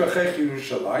 אם אשכחך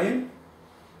ירושלים,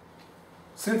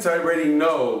 since I already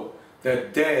know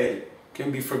that dead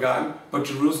can be forgotten, but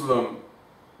Jerusalem,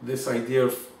 this idea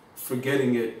of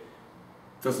forgetting it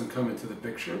doesn't come into the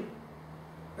picture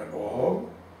at all.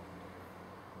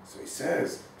 So he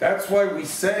says, that's why we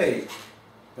say,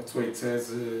 that's why it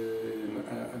says in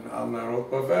Al Narot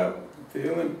Bavel,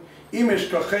 Tehillim, אם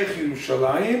אשכחך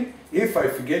ירושלים, if I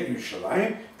forget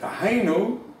Yerushalayim,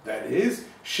 דהיינו, that is,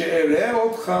 שאראה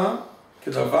אותך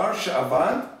כדבר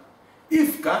שאבד,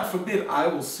 if, God forbid, I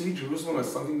will see Jerusalem as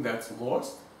something that's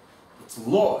lost, it's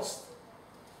lost,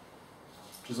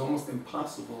 which is almost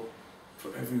impossible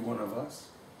for every one of us,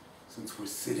 since we're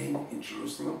sitting in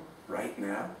Jerusalem right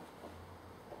now,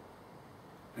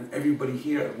 and everybody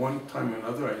here at one time or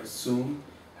another, I assume,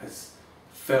 has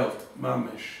felt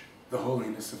mamish, the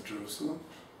holiness of Jerusalem.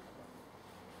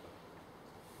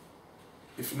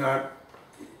 If not,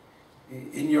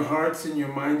 in your hearts, in your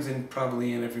minds, and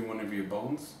probably in every one of your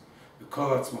bones.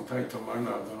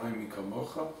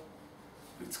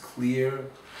 It's clear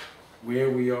where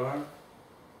we are.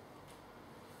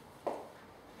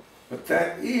 But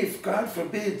that if, God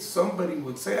forbid, somebody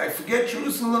would say, I forget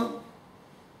Jerusalem,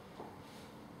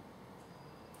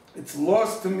 it's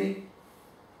lost to me,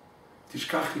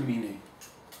 tishkach yimini.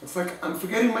 It's like I'm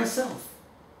forgetting myself.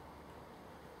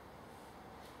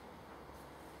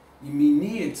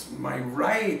 Yimini, it's my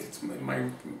right, it's my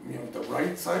the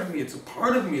right side of me, it's a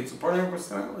part of me, it's a part of my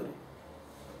personality.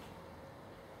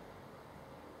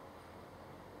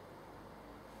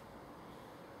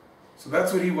 So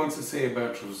that's what he wants to say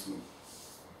about Jerusalem.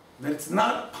 That it's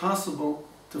not possible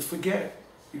to forget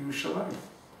Yerushalayim.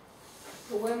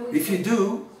 If you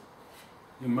do,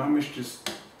 your mamish just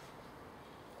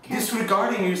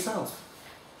disregarding yourself.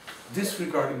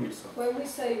 Disregarding yourself. When we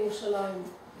say Yerushalayim,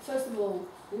 first of all,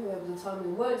 we have the time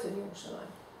we weren't in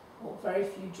Yerushalayim, or very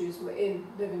few Jews were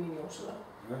living in Yerushalayim.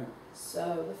 Right.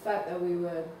 So the fact that we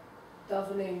were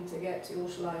davening to get to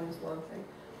Yerushalayim is one thing,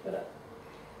 but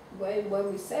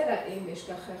when we say that in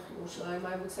Mishkachech Yerushalayim,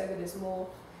 I would say that it's more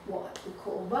what we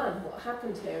call ban, what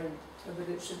happened here, so that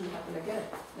it shouldn't happen again.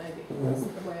 Maybe that's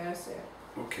the way I see it.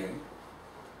 Okay.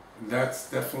 That's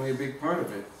definitely a big part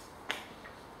of it.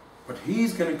 But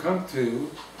he's going to come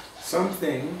to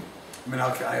something, I mean,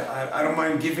 I don't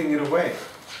mind giving it away,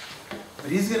 but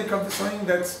he's going to come to something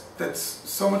that's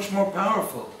so much more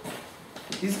powerful.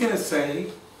 He's going to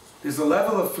say, there's a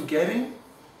level of forgetting,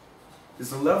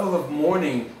 there's a level of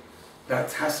mourning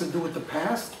that has to do with the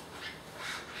past,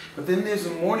 but then there's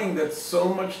a mourning that's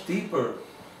so much deeper.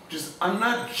 I'm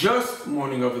not just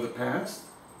mourning over the past.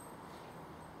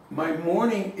 My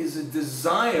mourning is a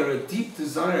desire, a deep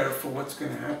desire for what's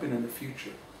going to happen in the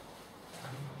future.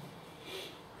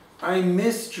 I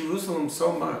miss Jerusalem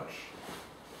so much.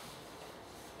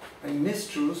 I miss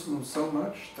Jerusalem so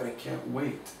much that I can't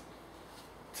wait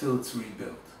till it's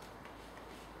rebuilt.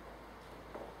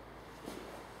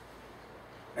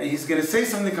 he's going to say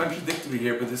something contradictory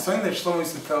here, but there's something that Shlomo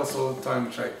used to tell us all the time,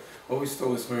 which I always thought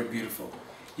was very beautiful.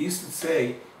 He used to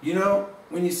say, you know,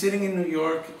 when you're sitting in New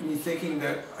York and you're thinking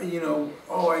that, you know,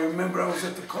 oh, I remember I was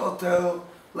at the Kotel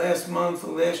last month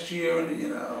or last year, and you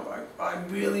know, I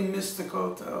really missed the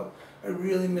Kotel. I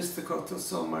really missed the Kotel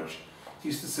so much. He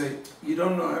used to say, you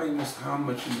don't know how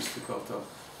much you missed the Kotel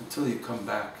until you come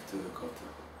back to the Kotel.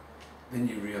 Then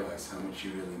you realize how much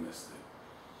you really missed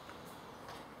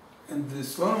it. And the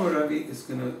Shlomo Rebbe is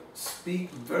going to speak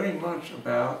very much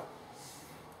about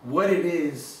what it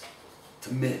is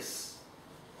to miss.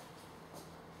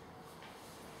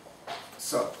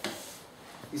 So,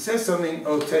 he says something,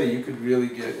 oh Teddy, you could really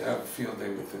have a field day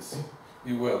with this.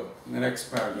 You will, in the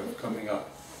next paragraph coming up.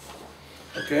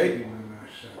 Okay?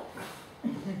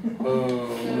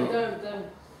 Don't.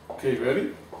 Okay,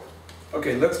 ready?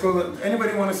 Okay, let's go.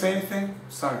 Anybody want to say anything?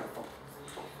 Sorry.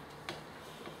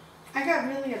 I got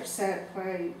really upset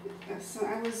by, so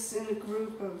I was in a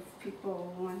group of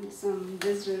people, and some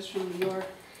visitors from New York,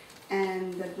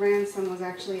 and the grandson was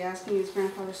actually asking his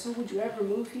grandfather, so would you ever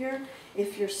move here?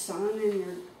 If your son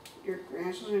and your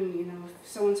grandchildren, you know, if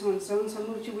so-and-so and so-and-so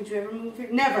moved you, would you ever move here?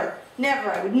 Never,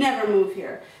 I would never move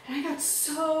here. And I got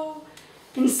so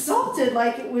insulted,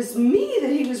 like it was me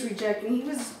that he was rejecting. He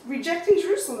was rejecting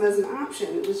Jerusalem as an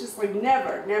option. It was just like,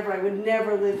 never, I would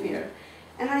never live here.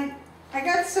 And I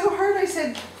got so hurt, I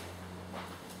said,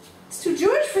 it's too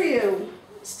Jewish for you.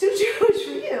 It's too Jewish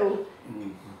for you. Mm-hmm.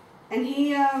 And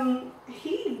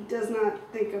he does not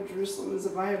think of Jerusalem as a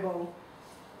viable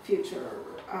future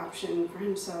option for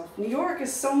himself. New York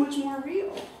is so much more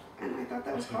real, and I thought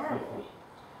that was horrible.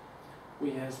 Well,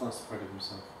 he has lost part of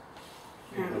himself.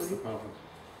 That's the problem.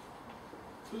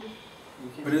 You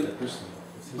can't But take that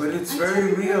personally. it's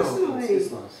very real. It's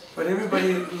his loss. But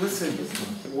everybody, listen.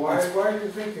 Why do you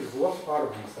think he's lost part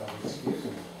of himself? Excuse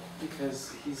me.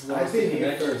 Because he's lost I've been the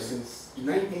here connection. since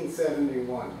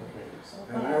 1971.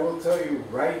 And I will tell you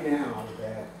right now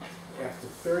that after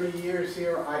 30 years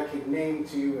here, I could name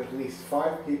to you at least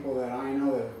 5 people that I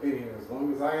know that have been here as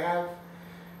long as I have,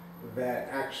 that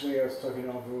actually I was talking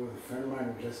over with a friend of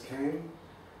mine who just came,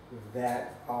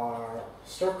 that are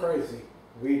stark crazy.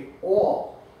 We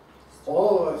all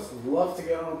of us love to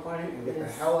get on a plane and get the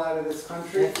hell out of this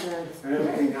country and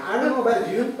everything. Now, I don't know about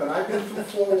you, but I've been through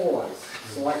 4 wars,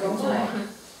 so I can talk.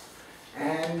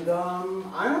 And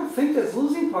I don't think there's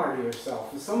losing part of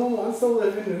yourself. If someone wants to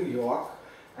live in New York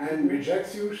and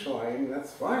rejects Yerushalayim,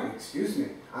 that's fine, excuse me.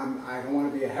 I don't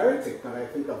want to be a heretic, but I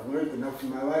think I've learned enough in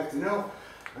my life to know.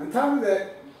 On top of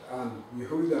that,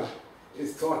 Yehuda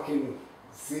is talking,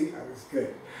 see, I was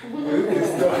good. Yehuda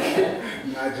is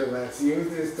talking,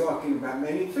 Yehuda is talking about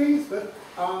many things, but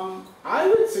I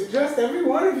would suggest every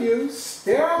one of you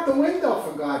stare out the window,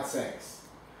 for God's sakes.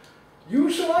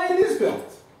 Yerushalayim is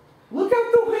built. Look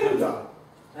out the window.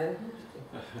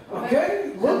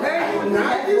 Okay? Look out,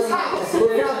 not his house.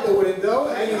 Look out the window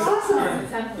and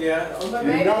he's Yeah. you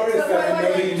notice that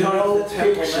I made no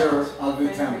picture of the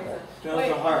temple.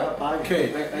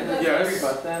 Okay. I Yes. agree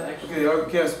about that, actually.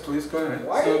 Okay, yes, please go ahead.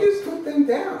 Why do you just put them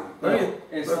down?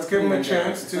 Let's give them a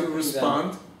chance to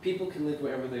respond. People can live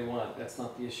wherever they want. That's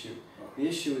not the issue. The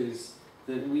issue is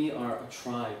that we are a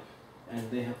tribe, and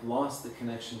they have lost the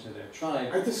connection to their tribe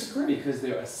I disagree. because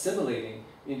they're assimilating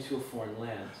into a foreign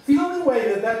land. The only way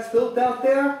that that's built out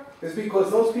there is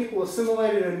because those people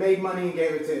assimilated and made money and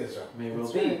gave it to Israel. May well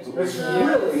That's be. right. But It's we're-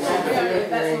 really Yeah,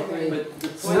 that's not me. But the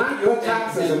It's point- not your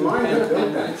taxes and mine that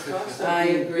built that. It's I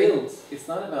being agree. built. It's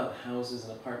not about houses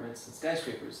and apartments and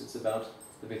skyscrapers. It's about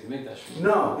the Beit HaMikdash.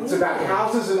 No, it's about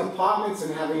houses and apartments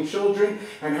and having children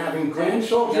and having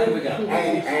grandchildren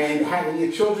and having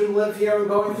your children live here and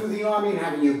going through the army and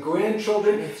having your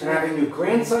grandchildren and having your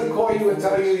grandson call you and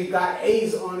tell you he got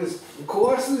A's on his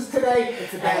courses today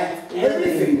and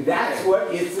everything. That's what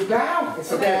it's about.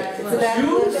 It's about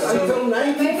Jews until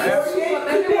 1948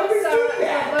 could never do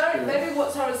that. Maybe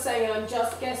what Sarah's saying, and I'm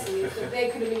just guessing, is that they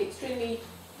could have been extremely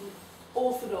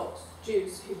Orthodox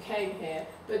Jews who came here,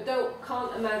 but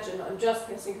can't imagine, I'm just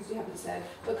guessing because you haven't said,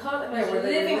 but can't imagine were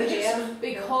they living religious? here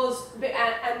because,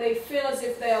 and they feel as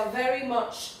if they are very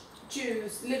much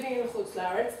Jews living in Chutz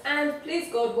La'aretz, and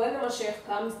please God, when the Mashiach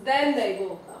comes, then they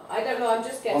will come. I don't know, I'm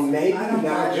just Well, guessing. maybe I don't know.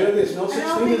 Nadia, there's no I such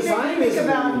don't thing think as they think Zionism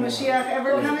about anymore. Mashiach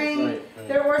ever coming. Right.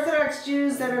 They're Orthodox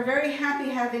Jews that are very happy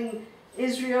having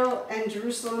Israel and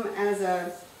Jerusalem as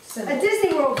a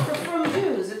Disney World for from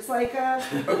Jews. It's like a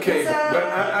Okay, it's a, but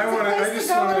I it's want a to, I place just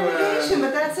to go want on vacation, to,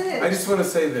 but that's it. I just want to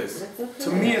say this. To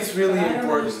me, it's really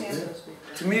important.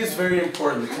 To me, it's very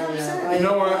important. You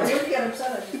know what?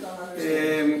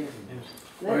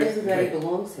 That isn't that he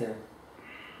belongs here.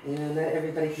 You know, not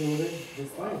everybody can live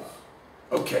this life.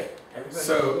 Okay, Everybody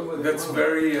so can do what they that's want.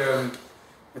 very,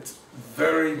 it's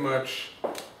very much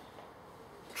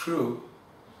true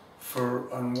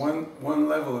for on one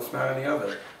level, if not any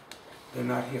other. They're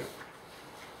not here.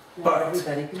 Not But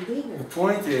everybody can be the here.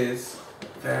 point is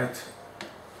that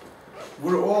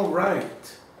we're all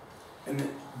right, and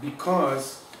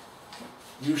because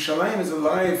Yerushalayim is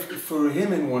alive for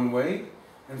him in one way,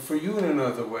 and for you in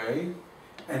another way,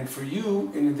 and for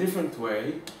you in a different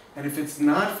way, and if it's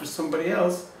not for somebody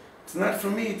else, it's not for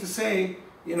me to say,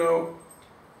 you know,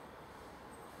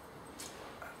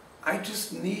 I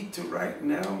just need to right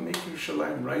now make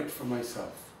Yerushalayim right for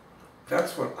myself.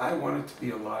 That's what I want it to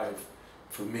be alive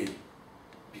for me.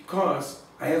 Because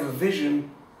I have a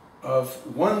vision of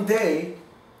one day,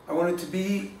 I want it to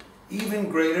be even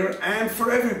greater and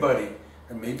for everybody.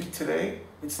 And maybe today,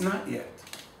 it's not yet.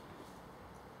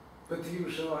 But the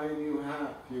Yerushalayim you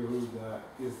have, Yehuda,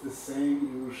 is the same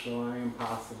Yerushalayim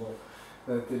possible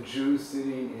that the Jew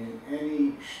sitting in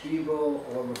any shtibel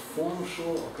or reform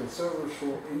shul or conservative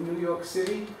shul in New York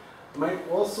City might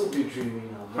also be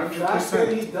dreaming of. The 100%. fact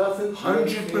that he doesn't live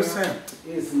 100%.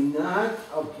 there is not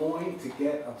a point to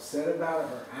get upset about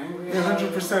or angry Yeah, about.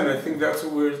 100%. I think that's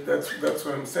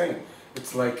what I'm saying.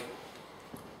 It's like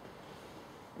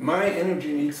my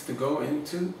energy needs to go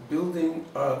into building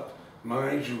up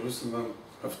my Jerusalem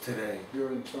of today.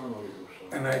 Your internal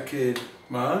Yerushalayim. And I could,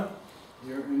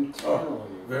 Your internal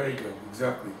Yerushalayim. very good,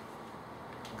 exactly.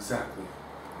 Exactly.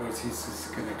 Notice he's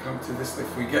going to come to this,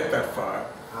 if we get that far,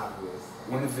 Obvious.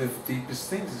 one of the deepest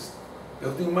things is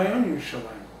building my own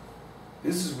Yerushalayim.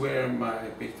 This is where my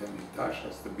Beit HaMikdash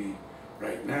has to be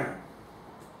right now.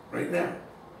 Right now.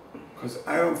 Because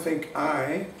I don't think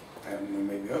I don't know,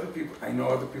 maybe other people, I know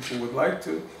other people would like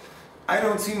to, I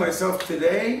don't see myself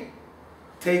today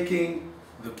taking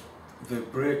the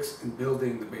bricks and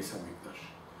building the Beis HaMikdash.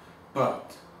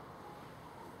 But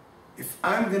if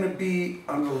I'm going to be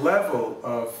on the level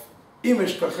of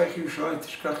Imesh Kachach Yerushalayim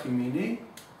Tishkach Yimini,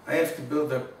 I have to build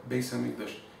that Beis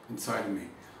HaMikdash inside of me.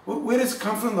 Where does it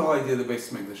come from, the whole idea of the Beis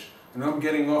HaMikdash? I know I'm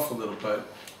getting off a little, but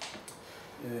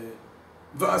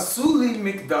V'asuli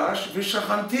Mikdash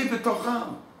v'shachanti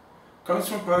b'tocham comes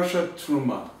from Parashat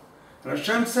Truma. And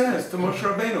Hashem says to Moshe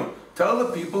Rabbeinu, tell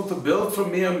the people to build for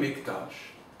me a mikdash,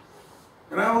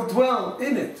 and I will dwell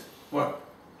in it. What?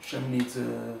 Hashem needs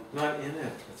a... Not in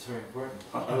it, that's very important.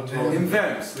 in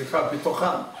them, slicha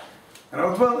b'tocham. And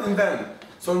I'll dwell in them.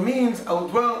 So it means I'll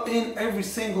dwell in every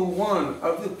single one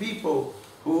of the people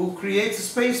who creates a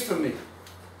space for me.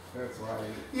 That's why.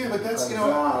 Yeah, but that's, you know,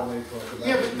 Chazal, they talk about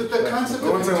yeah, but the concept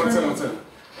of One second.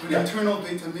 internal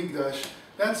Beit HaMikdash,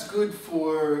 that's good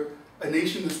for a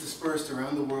nation that's dispersed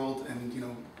around the world and, you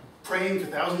know, praying for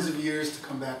thousands of years to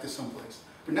come back to someplace.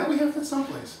 But now we have that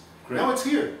someplace. Great. Now it's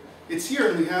here. It's here,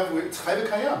 and we have, it's Chai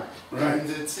V'Kayam, Right. and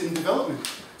it's in development.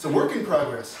 It's a work in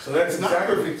progress. So that's it's not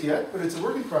exactly- perfect yet, but it's a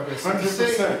work in progress. So to 100%.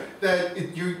 say that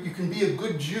you can be a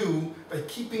good Jew by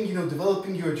keeping, you know,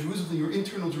 developing your Jerusalem, your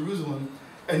internal Jerusalem,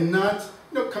 and not,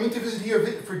 you know, coming to visit here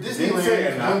for say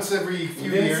Disneyland enough. once every We few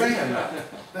didn't years. say I'm not.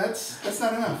 That's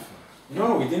not enough.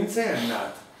 No, we didn't say I'm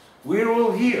not. We're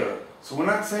all here, so we're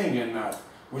not saying you're not.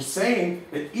 We're saying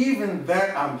that even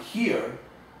that I'm here,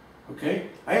 okay,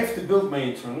 I have to build my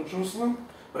internal Jerusalem,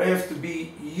 but I have to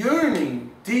be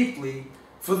yearning deeply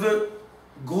for the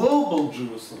global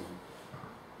Jerusalem.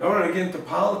 I don't want to get into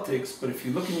politics, but if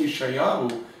you look in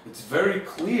Yeshayahu, it's very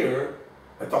clear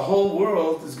that the whole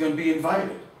world is going to be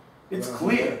invited. It's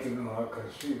clear.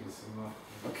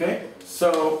 Okay?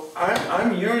 So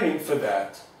I'm yearning for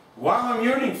that. While I'm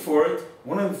yearning for it,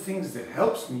 one of the things that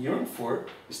helps me yearn for it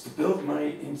is to build my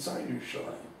inside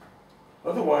Yerushalayim.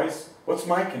 Otherwise, what's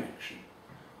my connection?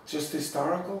 Just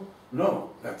historical?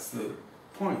 No, that's the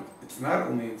point. It's not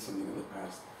only in something of the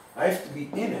past. I have to be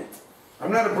in it.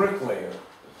 I'm not a bricklayer.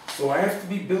 So I have to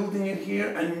be building it here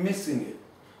and missing it.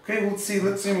 Okay, let's see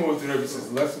more what the Rebbe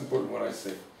says. Less important what I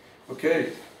say.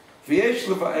 Okay. V'yesh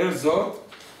leva'er zot.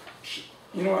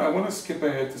 You know, I want to skip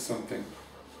ahead to something.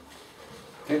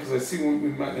 Okay, because I see we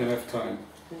might not have time.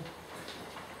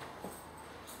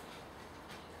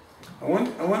 I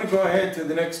want to go ahead to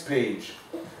the next page.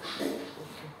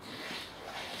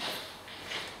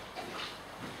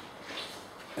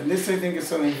 And this, I think, is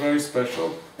something very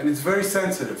special, and it's very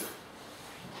sensitive.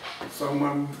 So,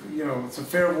 you know, it's a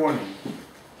fair warning.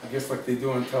 I guess like they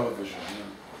do on television. You know.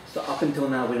 So up until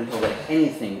now, we didn't talk about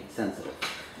anything sensitive.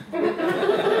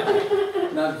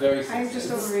 Not very I'm sensitive. just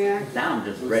overreacting. Now I'm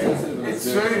just ready. It's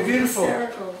very beautiful.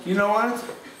 Hysterical. You know what?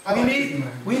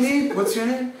 We need, what's your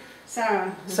name?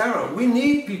 Sarah. Sarah, we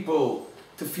need people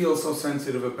to feel so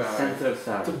sensitive about Sensitive it.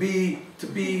 sorrow. To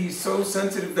be so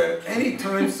sensitive that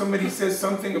anytime somebody says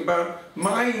something about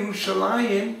my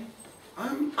Yerushalayim,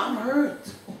 I'm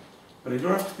hurt. But I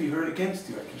don't have to be hurt against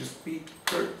you. I can just be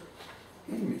hurt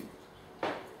in me.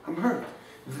 I'm hurt.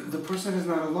 The person is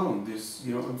not alone. There's,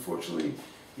 unfortunately,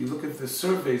 you look at the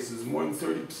surveys, there's more than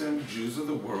 30% of Jews of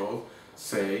the world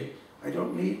say, I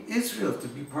don't need Israel to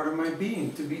be part of my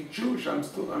being, to be Jewish. I'm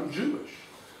Jewish.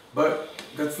 But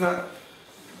that's not,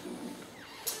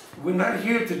 we're not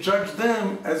here to judge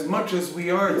them as much as we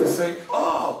are to say,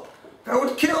 oh, that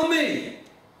would kill me.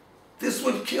 This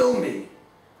would kill me.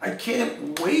 I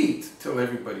can't wait till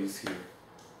everybody's here.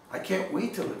 I can't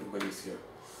wait till everybody's here.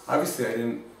 Obviously, I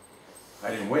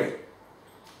didn't wait.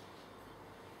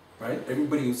 Right?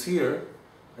 Everybody who's here,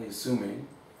 I'm assuming,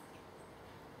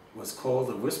 was called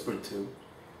or whispered to,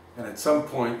 and at some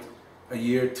point, a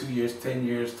year, 2 years, 10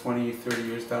 years, 20, 30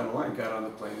 years down the line, got on the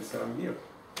plane and said, I'm here.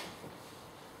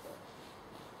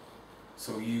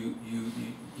 So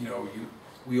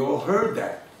we all heard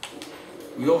that.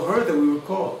 We all heard that we were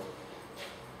called.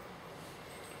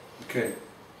 Okay.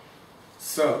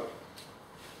 So,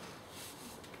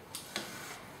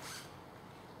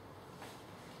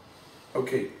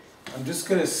 okay, I'm just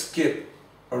going to skip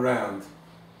around.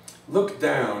 Look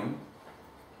down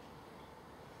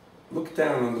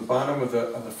on the bottom of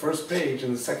the first page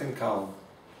in the second column.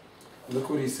 Look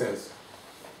what he says.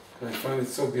 And I find it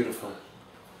so beautiful.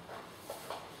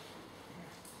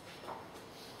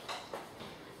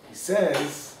 He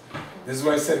says, this is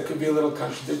why I said it could be a little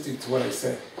contradictory to what I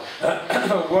said.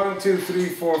 1, 2, 3,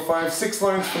 4, 5, 6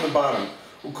 lines from the bottom.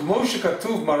 וכמו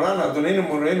שכתוב מרן אדוננו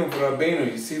מורנו ורבנו,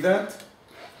 you see that?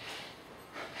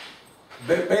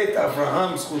 בבית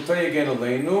אברהם זכותו יגן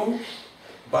עלינו,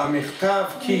 במכתב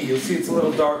כי, you'll see it's a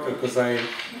little darker because I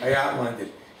outlined it.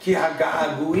 כי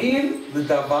הגעגועים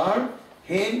לדבר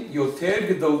הם יותר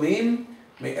גדולים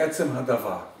מעצם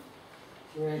הדבר.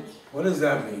 Right. What does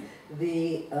that mean?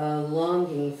 The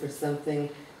longing for something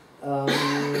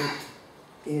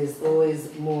is always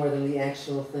more than the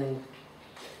actual thing.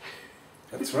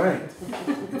 That's right.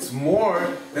 It's more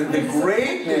than the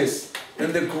greatness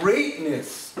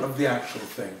of the actual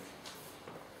thing.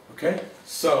 Okay?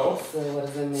 So what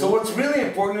does that mean? So what's really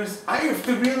important is I have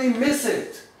to really miss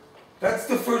it. That's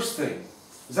the first thing.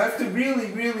 Is I have to really,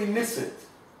 really miss it.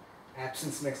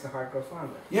 Absence makes the heart grow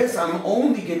fonder. Yes, I'm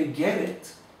only going to get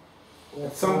it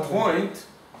at some point,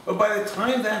 but by the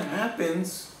time that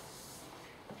happens,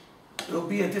 it'll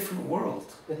be a different world.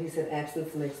 But he said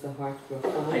absence makes the heart grow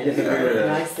fonder. I disagree with that.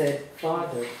 And I said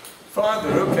farther.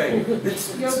 Farther, okay.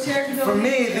 For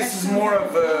me, this is more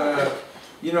of a,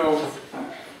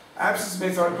 absence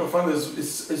makes the heart grow fonder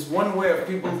is one way of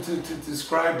people to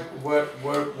describe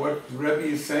what Rebbe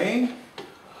is saying,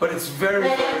 but it's very,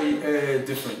 very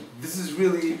different. This is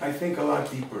really, I think, a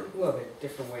lot deeper. Well, there are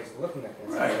different ways of looking at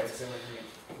this. Right. So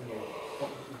when you're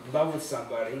in love with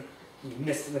somebody, you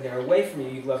miss them when they're away from you,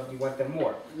 you want them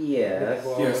more. Yes.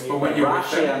 Yes, but when you're with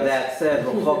Rashi on that said,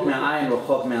 "Rachok me'ayin,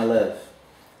 rachok me'alev."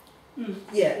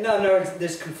 Yeah, no,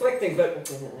 there's conflicting, but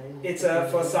it's a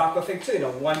philosophical thing too.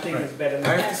 One thing is better than the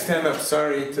I other. have to stand up,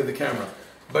 sorry, to the camera.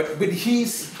 But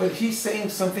he's saying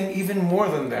something even more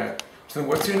than that. So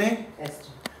what's your name? Esther.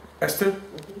 Esther?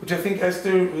 Which I think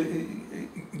Esther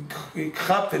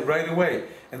caught it right away.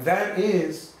 And that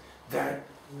is that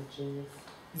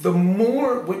the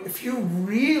more, if you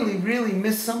really, really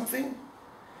miss something,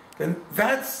 then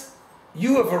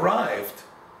you have arrived.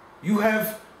 You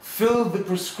have filled the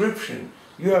prescription.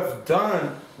 You have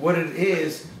done what it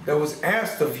is that was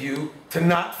asked of you to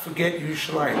not forget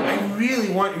Yerushalayim. I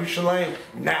really want Yerushalayim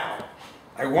now.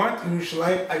 I want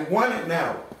Yerushalayim. I want it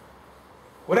now.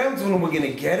 What happens when we're going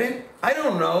to get it? I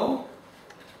don't know.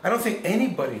 I don't think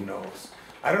anybody knows.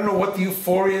 I don't know what the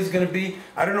euphoria is going to be.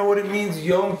 I don't know what it means,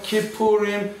 Yom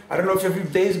Kippurim. I don't know if every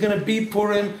day is going to be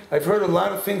Purim. I've heard a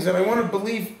lot of things, and I want to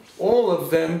believe all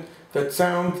of them that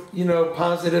sound,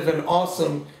 positive and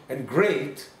awesome and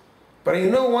great. But I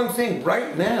know one thing.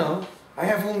 Right now, I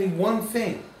have only one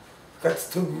thing. That's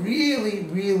to really,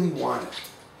 really want it.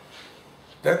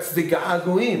 That's the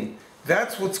Ga'aguim.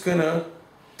 That's what's going to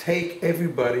take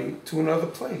everybody to another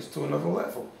place, to another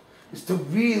level. Is to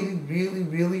really, really,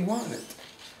 really want it.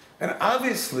 And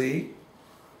obviously,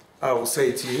 I will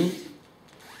say to you,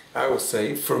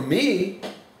 for me,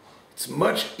 it's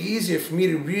much easier for me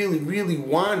to really, really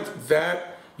want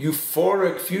that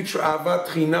euphoric future Avat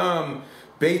Chinam,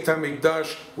 Beit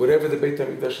HaMikdash, whatever the Beit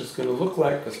HaMikdash is going to look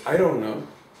like, because I don't know.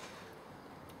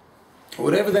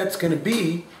 Whatever that's going to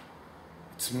be,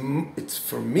 it's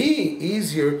for me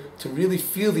easier to really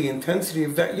feel the intensity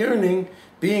of that yearning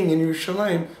being in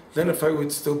Yerushalayim than if I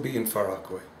would still be in Far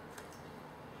Rockaway.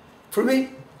 For me.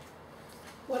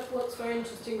 What's very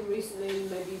interesting recently,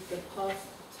 maybe the past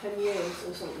 10 years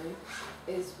or something,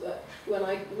 is when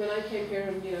I came here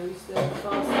and we used to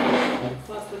fast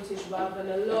on Tisha B'Av, and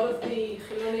a lot of the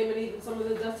Chilonim and even some of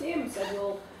the Datim said,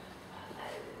 well,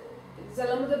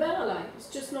 it's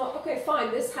just not, okay,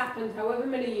 fine, this happened however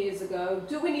many years ago.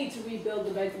 Do we need to rebuild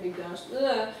the Beit HaMikdash?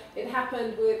 No, it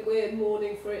happened, we're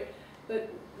mourning for it. But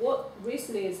what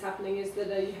recently is happening is that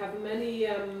you have many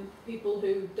people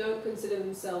who don't consider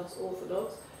themselves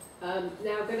Orthodox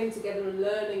now getting together and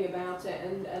learning about it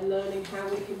and learning how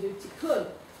we can do tikkun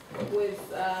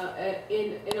with,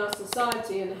 in our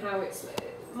society, and how it's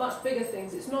much bigger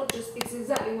things. It's not just, it's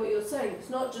exactly what you're saying, it's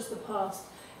not just the past.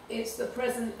 It's the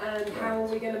present, and how are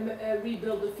we going to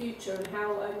rebuild the future, and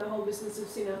the whole business of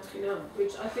Sinat Chinam,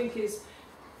 which I think it's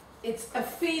a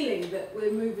feeling that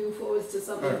we're moving forwards to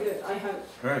something good, I hope.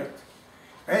 Right.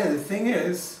 And the thing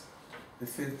is,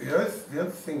 the other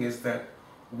thing is that,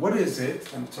 what is it?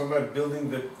 I'm talking about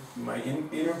building my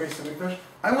inner base of Mikdash.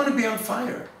 I want to be on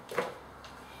fire.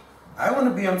 I want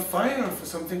to be on fire for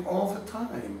something all the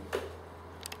time.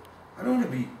 I don't want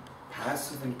to be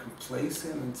passive and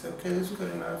complacent and say, okay, this is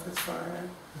good enough, it's fine.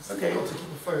 It's okay. difficult to keep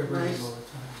a fire burning all the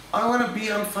time. I want to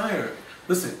be on fire.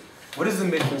 Listen, what does the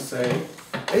Mishnah say?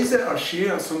 Who's a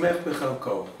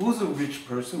rich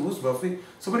person? Who's wealthy?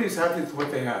 Somebody who's happy with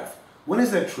what they have. When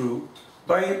is that true?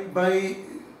 By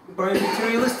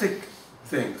materialistic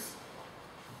things.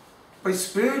 By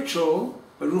spiritual,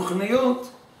 by ruchaniyot,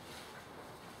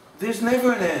 there's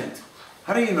never an end.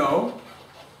 How do you know?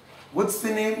 What's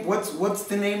the name? What's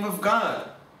the name of God?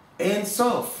 Ein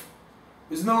Sof.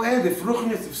 There's no end. If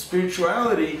ruchaniyot, if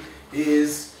spirituality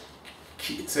is,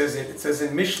 it says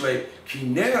in Mishlei, Ki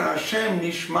ner Hashem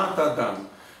nishmat adam,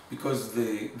 because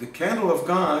the candle of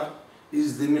God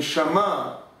is the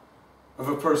neshama of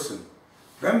a person.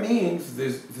 That means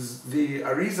the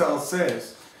Arizal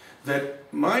says that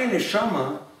my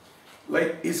neshama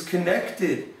is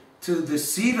connected to the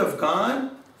seed of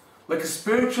God like a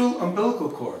spiritual umbilical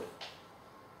cord.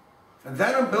 And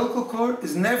that umbilical cord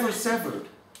is never severed.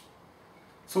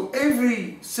 So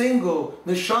every single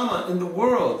neshama in the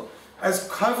world, as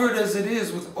covered as it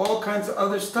is with all kinds of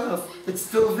other stuff, it's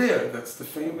still there. That's the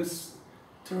famous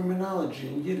terminology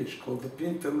in Yiddish called the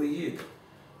pintel liyid.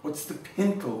 What's the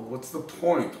pintel? What's the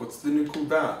point? What's the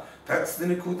nekudah? That's the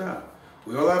nekudah.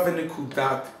 We all have a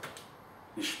nekudat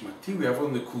nishmati. We have a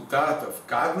nekudat of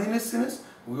godliness in us.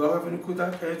 We all have a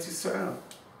nekudat Eretz Yisrael.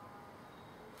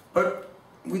 But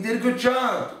we did a good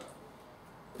job,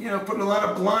 putting a lot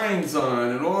of blinds on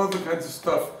and all other kinds of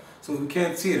stuff so that we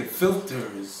can't see it.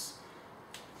 Filters.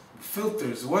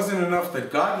 It wasn't enough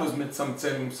that God was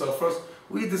mitzamtzem himself first.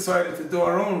 We decided to do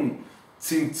our own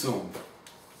tzimtzum.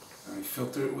 And we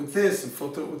filter it with this and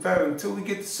filter it with that until we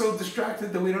get so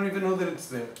distracted that we don't even know that it's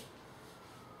there.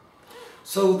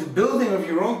 So the building of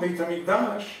your own Beit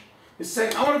HaMikdash is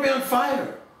saying, I want to be on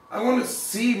fire. I want to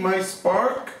see my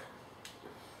spark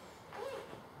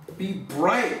be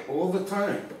bright all the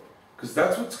time. Because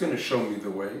that's what's going to show me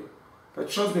the way. That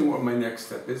shows me what my next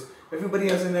step is. Everybody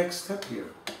has a next step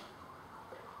here.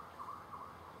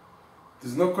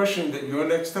 There's no question that your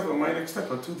next step and my next step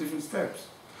are two different steps.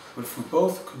 But if we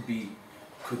both could be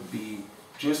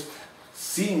just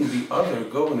seeing the other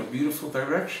go in a beautiful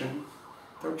direction,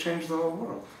 that would change the whole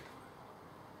world.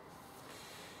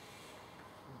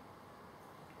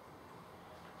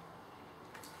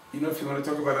 If you want to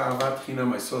talk about Ahavat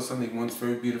Chinam, I saw something once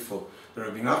very beautiful. The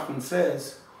Rabbi Nachman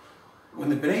says, when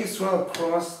the Bnei Yisrael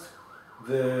crossed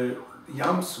the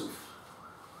Yam Suf,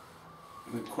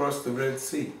 and they crossed the Red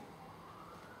Sea,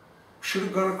 should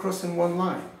have gone across in one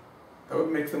line. That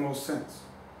would make the most sense.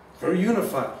 Very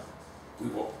unified. We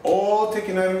were all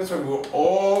taken out of Israel. We were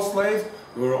all slaves.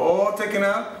 We were all taken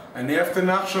out. And after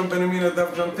Nachshon ben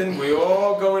Aminadav jumped in, we were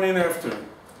all going in after him.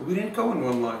 But we didn't go in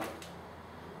one line.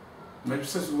 The Medrash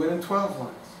says we went in 12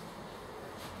 lines.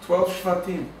 12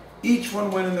 Shvatim. Each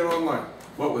one went in their own line.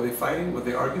 What, were they fighting? Were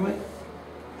they arguing?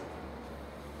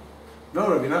 No,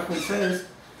 Rabbi Nachman says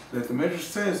that the Medrash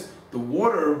says the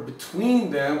water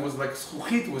between them was like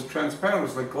schuchit, was transparent,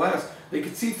 was like glass. They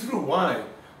could see through. Why?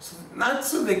 So not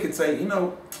so they could say,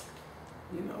 your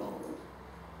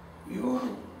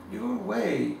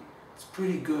way is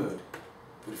pretty good.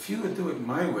 But if you would do it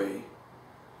my way,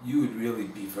 you would really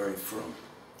be very frum.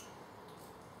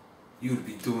 You would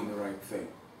be doing the right thing.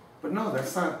 But no,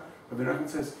 that's not. Rabbi Nachman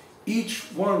says, each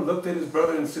one looked at his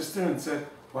brother and sister and said,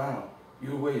 wow,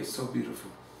 your way is so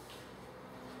beautiful.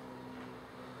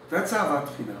 That's Ahavat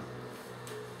Chinam.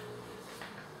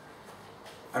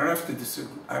 I don't have to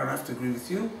disagree. I don't have to agree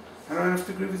with you. I don't have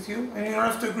to agree with you, and you don't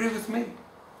have to agree with me.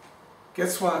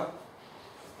 Guess what?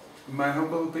 In my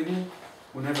humble opinion,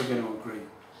 we're never going to agree,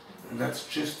 and that's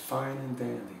just fine and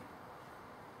dandy.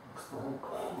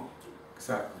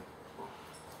 Exactly.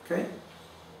 Okay?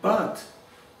 But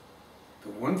the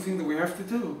one thing that we have to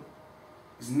do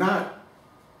is not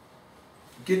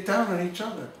get down on each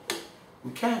other.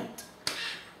 We can't.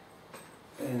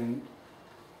 And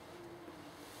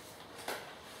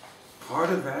part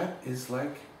of that is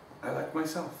like, I like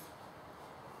myself.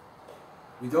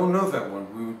 We don't know that one.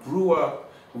 We grew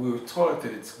up, we were taught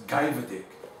that it's gaivadik,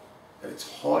 that it's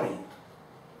haughty.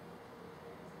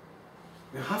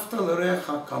 V'havta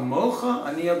l'recha kamocha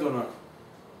ani Adonai.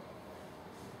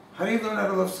 How do you learn how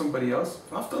to love somebody else?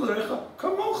 V'havta l'recha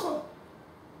kamocha. You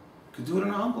could do it in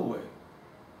a humble way.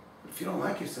 But if you don't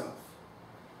like yourself,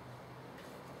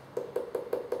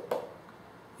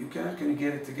 you're not going to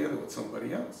get it together with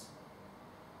somebody else.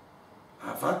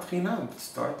 Ahavat Chinam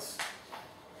starts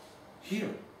here.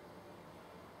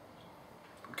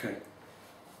 Okay.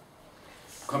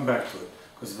 Come back to it.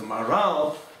 Because the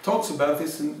Maharal talks about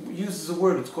this and uses a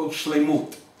word, it's called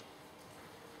shleimut.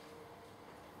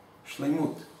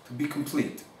 Shleimut, to be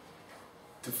complete.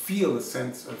 To feel a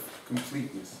sense of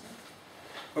completeness.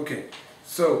 Okay,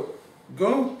 so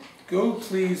go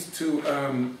please to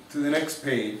the next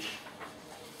page.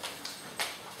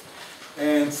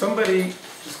 And somebody,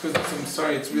 just because I'm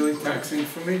sorry, it's really taxing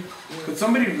for me. Could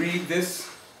somebody read this?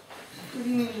 What do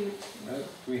you mean? Do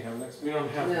we have next? We don't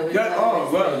have. No, we Yeah. don't Oh,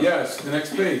 have well, yes, the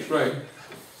next page, right.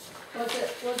 What's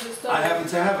it I happen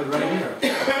to have it right here.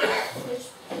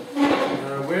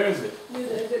 Where is it?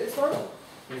 Is it historical?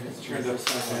 Maybe it's turned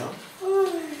upside down.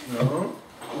 No.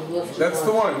 That's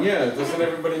the one. Yeah. Doesn't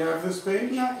everybody have this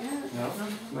page? Not yet. No.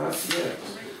 Not yet.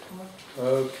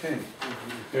 Okay.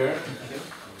 Here.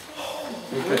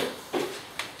 Okay.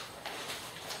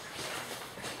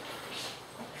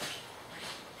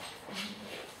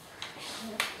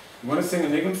 You want to sing a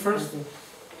nigun first?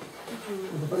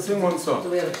 Let's sing one Do song.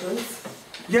 we have a choice?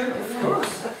 Yeah, of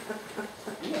course. Of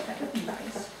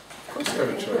course you have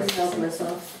a I couldn't choice. help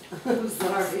myself. I'm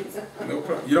sorry. No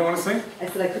problem. You don't want to sing? I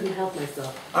said I couldn't help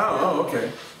myself. Oh,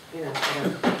 okay. You know.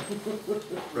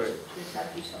 Right. Just have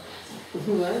to be sarcastic.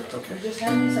 What? Okay. Just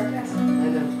have to be sarcastic. I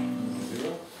know.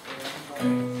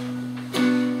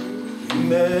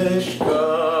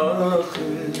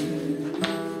 Meshkachet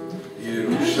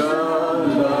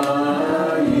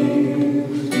Yerushalayim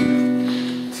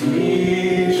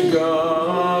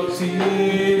Tishkach,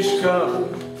 Tishkach,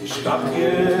 Tishkach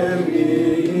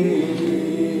Yemini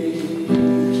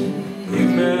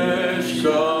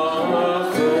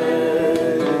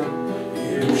Meshkachet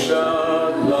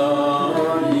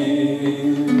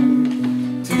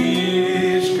Yerushalayim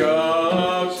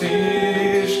Tishkach,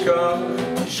 Tishkach,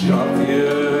 Tishkach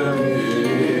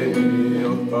Yemini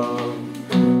Od Pam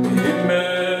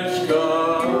Meshkachet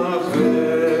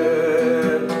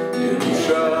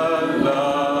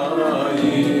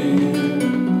Yerushalayim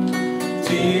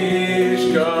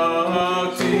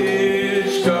Tishkach,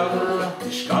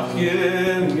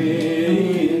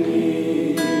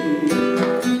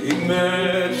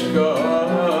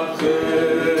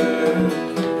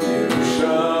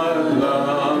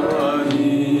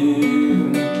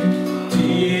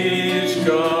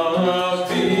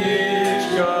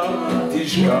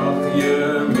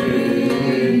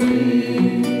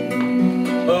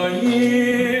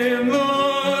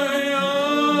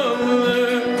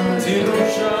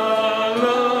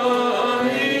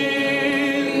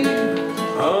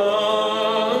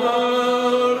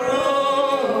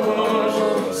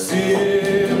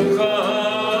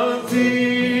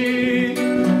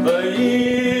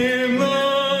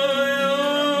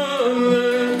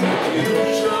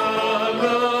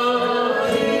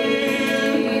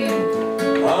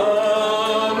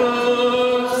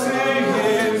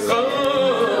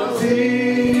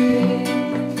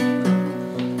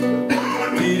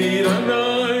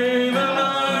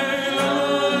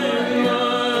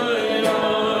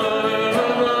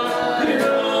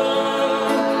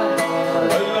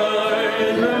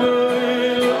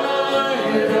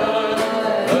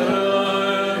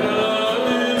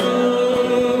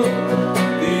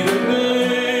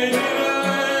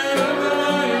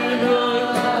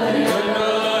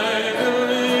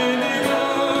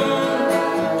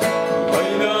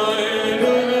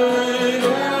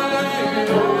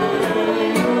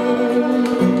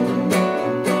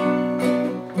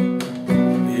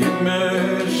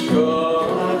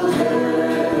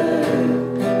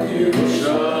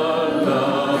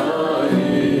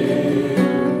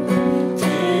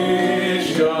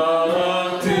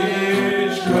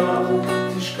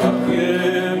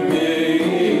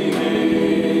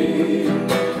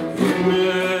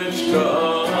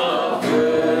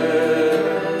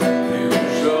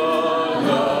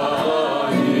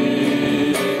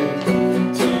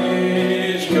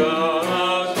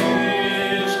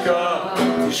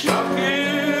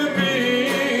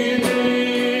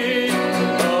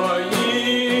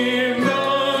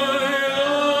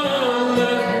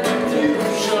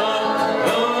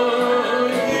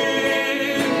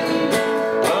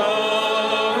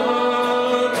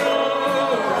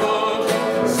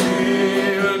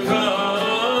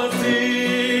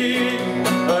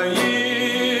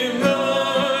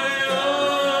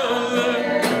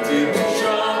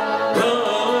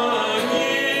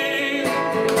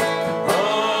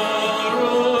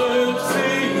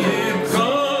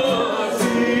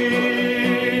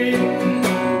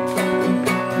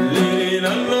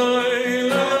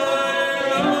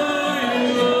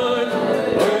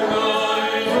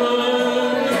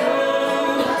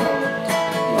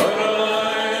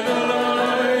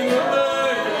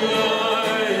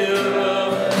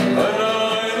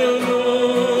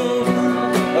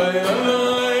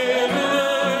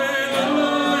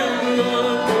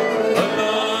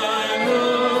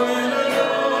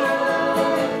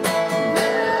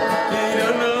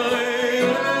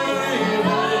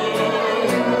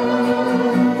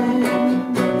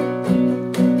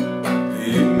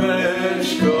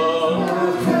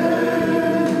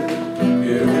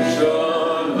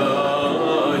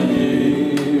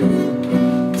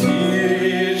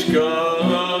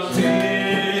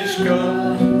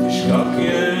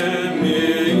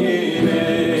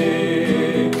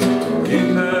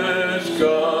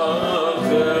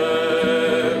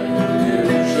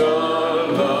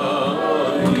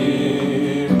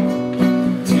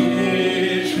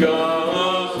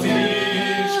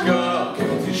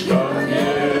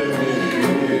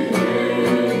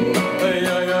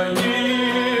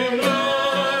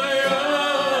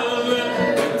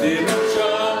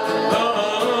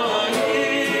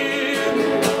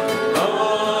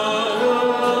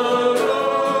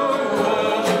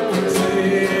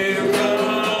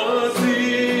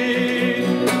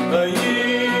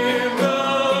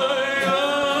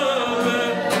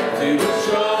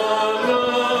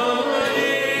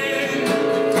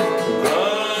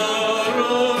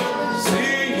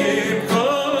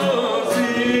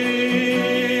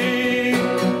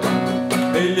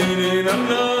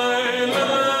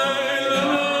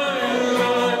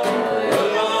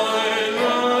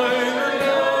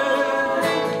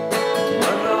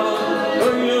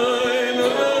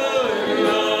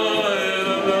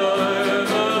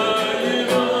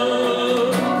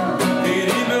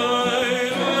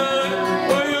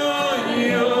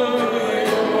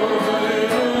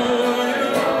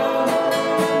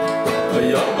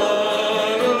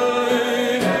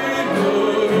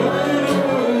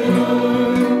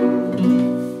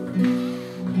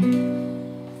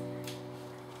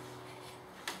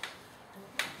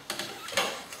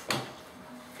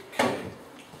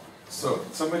 So,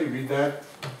 somebody read that?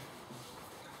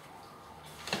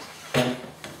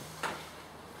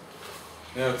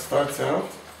 Yeah, it starts out.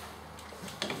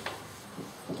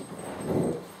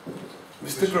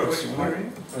 Mr. Gross, you want to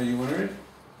read? Oh, you want to read?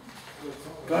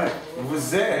 Go ahead.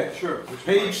 V'zeh, Sure.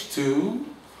 page 2.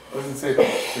 Doesn't say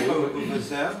page 2.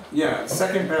 ובזה Yeah,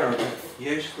 second paragraph.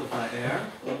 יש לבאר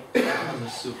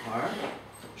המסופר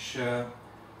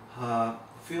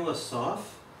שהפילוסוף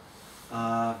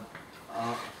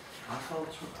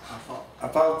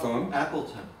Apalton.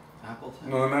 Appleton.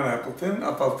 No, not Appleton.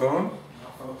 Apalton.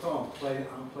 Plato.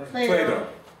 Plato.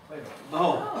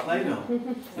 Oh, Plato.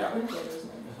 Yeah.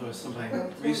 There was somebody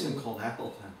recent called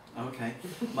Appleton. Okay.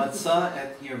 Matzah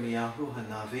et Yirmiyahu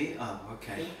Hanavi.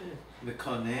 Okay.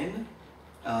 V'konen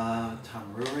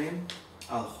tamrurim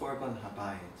al chorban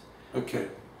habayit. Okay.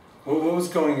 Well, what was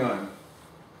going on?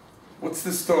 What's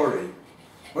the story?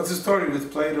 What's the story with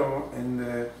Plato and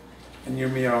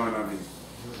Yirmiyahu and Avi?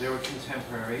 They were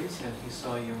contemporaries, and he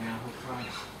saw Yirmiyahu cry.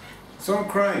 So I'm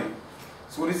crying.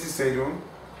 So what does he say to him?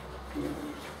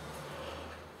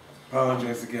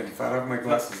 Apologize again. If I have my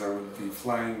glasses, I would be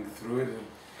flying through it.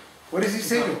 What does he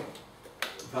say to him?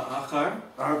 Va'achar.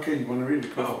 Okay, you want to read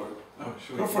it? Go for it. Oh,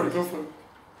 sure. Go for it. Go for it.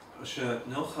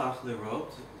 שנוכח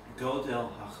לראות גודל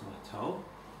החמתו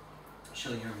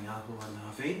של ירמיהו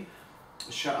הנביא,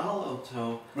 שאל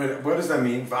אותו. Wait, what does that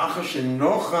mean? ואחר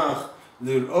שנוכח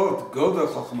לראות גודל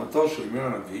חוכמתו של ירמיהו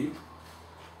הנביא.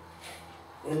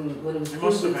 And when it was He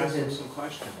must have proven asked to him him, some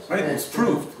questions. Right, it was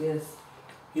proved. yes,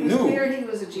 He It was knew. clear he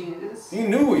was a genius. He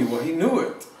knew he was. He knew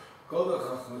it. Golda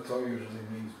Chachmato usually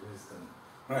means wisdom.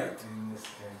 Right. In this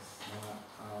case, not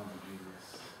genius.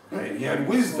 Right. He had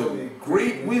wisdom.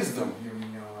 Great wisdom.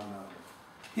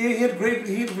 He had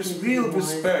real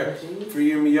respect for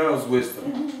Yirmiyahu's wisdom.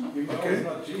 Okay?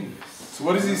 Not genius. So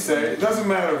what does he say? It doesn't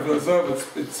matter if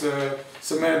it's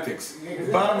semantics.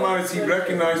 The bottom line is he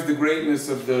recognized the greatness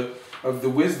of the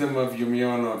wisdom of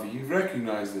Yirmiyahu. He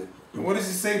recognized it. And what does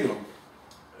he say to him?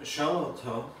 שאל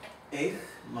אותו, איך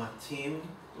מתאים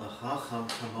לחכם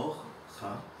כמוך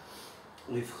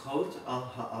לבכות על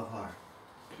העבר?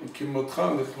 כמותך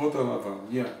לכבוד על עבר.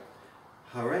 Yeah.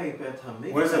 הרי בית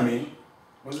המקדש. What does that mean?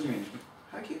 What does it mean?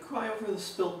 How can you cry over the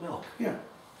spilled milk? Yeah.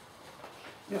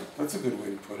 Yeah, that's a good way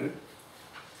to put it.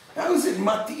 How is it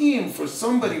mat'im for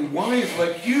somebody wise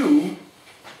like you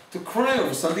to cry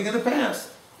over something in the past?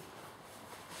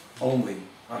 Only,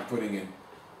 I'm putting in.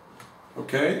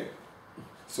 Okay?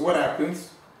 So what happens?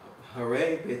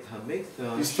 הרי בית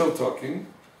המקדש. He's still talking.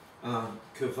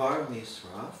 כבר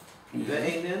נשרף,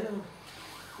 ואיננו,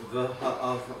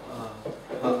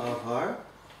 והעבר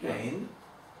אין,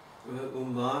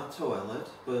 ומה תועלת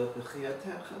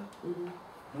בחייתך?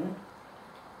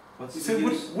 He said,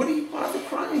 what do you bother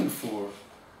crying for?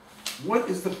 What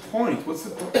is the point? What's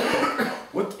the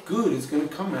what good is going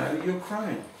to come out of your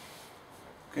crying?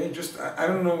 Okay, just I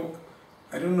don't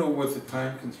know what the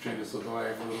time constraint is, although I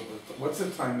have a little bit. What's the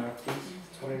time now, please?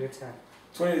 20 to 10.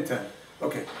 20 to 10.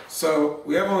 Okay, so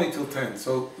we have only till 10.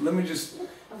 So let me just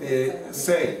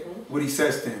say what he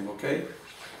says to him, okay?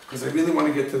 Because I really want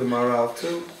to get to the moral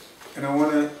too, and I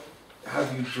want to have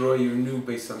you draw your new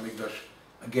Beis HaMikdash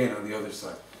again on the other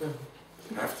side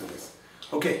after this.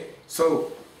 Okay,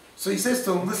 so he says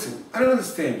to him, listen, I don't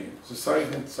understand you. So sorry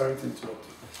to interrupt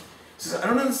you. He says, I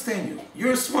don't understand you.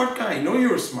 You're a smart guy. I know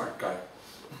you're a smart guy.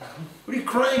 What are you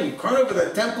crying? You crying over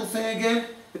that temple thing again?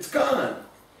 It's gone.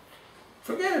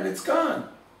 Forget it, it's gone.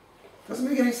 Doesn't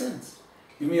make any sense.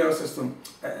 Yirmiyahu says to him,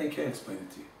 I can't explain it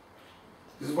to you.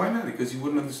 He says, why not? Because you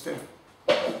wouldn't understand.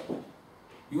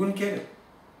 You wouldn't get it.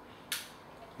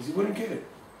 Because you wouldn't get it.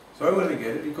 So I wouldn't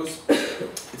get it because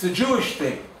it's a Jewish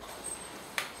thing.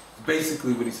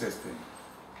 Basically what he says to him.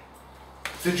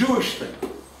 It's a Jewish thing.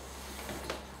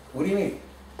 What do you mean?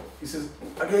 He says,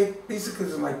 okay, basically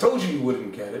I told you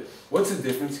wouldn't get it. What's the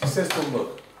difference? He says to him,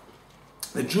 look,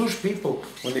 the Jewish people,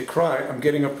 when they cry, I'm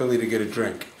getting up early to get a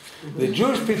drink. The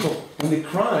Jewish people, when they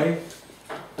cry,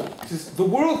 he says, the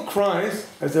world cries,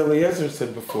 as Eliezer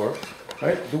said before,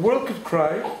 right? The world could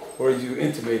cry, or as you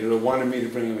intimated or wanted me to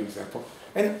bring you an example,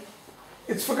 and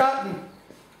it's forgotten.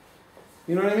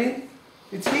 You know what I mean?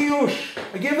 It's hiyush.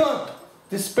 I give up.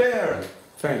 Despair.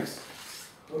 Thanks.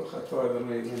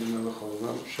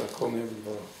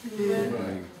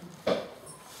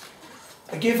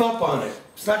 I give up on it.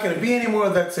 It's not going to be anymore,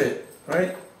 that's it.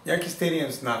 Right? Yankee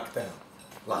Stadium's knocked down.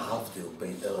 Lahavdil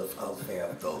bein elef alfei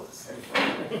avdolas.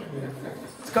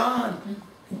 It's gone.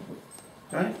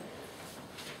 Right?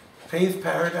 Paved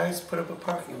paradise, put up a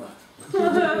parking lot.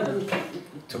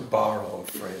 To borrow a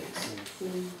phrase.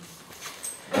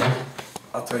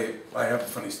 I'll tell you, I have a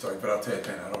funny story, but I'll tell you at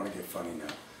the end. I don't want to get funny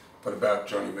now. But about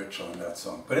Joni Mitchell and that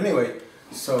song. But anyway,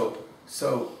 but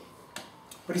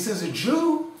he says a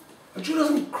Jew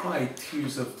doesn't cry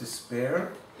tears of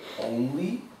despair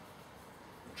only.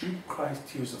 A Jew cries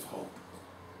tears of hope.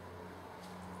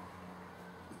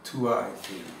 The two-eye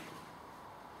theory.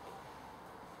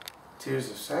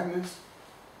 Tears of sadness,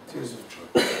 tears of joy.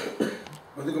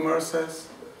 What the Gemara says,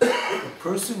 the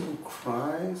person who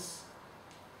cries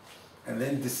and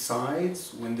then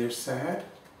decides when they're sad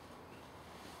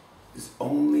is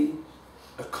only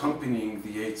accompanying the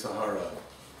Yetzer Hara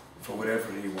for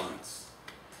whatever he wants.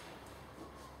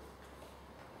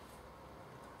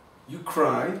 You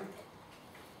cry,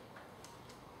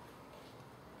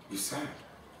 you're sad.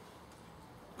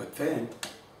 But then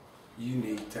you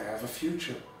need to have a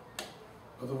future.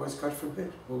 Otherwise, God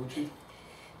forbid, what would you do?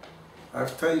 I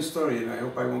have to tell you a story, and I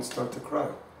hope I won't start to cry.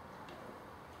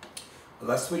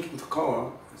 Last week in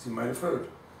Tekoa, as you might have heard,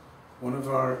 one of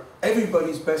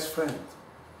everybody's best friend,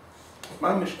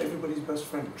 Mamish, everybody's best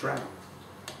friend, drowned.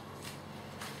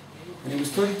 And he was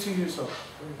 32 years old.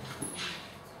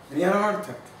 And he had a heart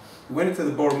attack. He went into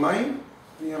the Bor Mayim, and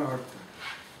he had a heart attack.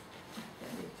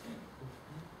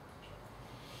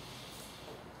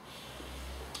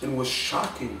 It was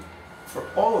shocking for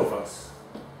all of us,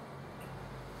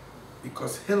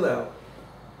 because Hillel,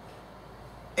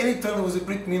 anytime there was a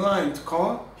Brit Milah in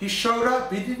Tekoa, he showed up.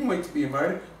 He didn't wait to be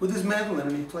invited, with his mandolin,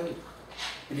 and he played.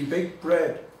 And he baked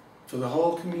bread for the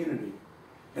whole community.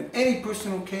 And any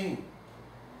person who came,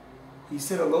 he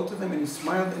said hello to them, and he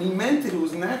smiled, and he meant it. It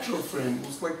was natural for him. It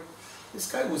was like,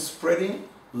 this guy was spreading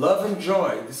love and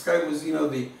joy. This guy was,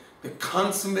 the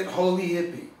consummate holy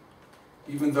hippie.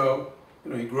 Even though,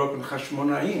 he grew up in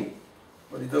Hashmonaim,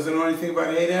 but he doesn't know anything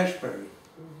about Haight-Ashbury.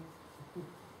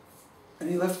 And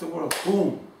he left the world,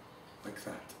 boom, like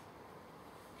that.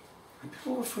 And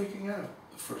people were freaking out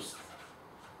at first.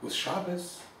 It was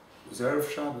Shabbos, it was Erev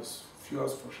Shabbos, a few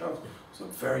hours before Shabbos. It was a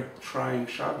very trying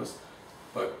Shabbos.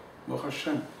 But, Baruch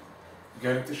Hashem, we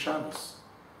got into Shabbos.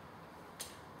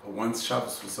 But once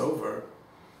Shabbos was over,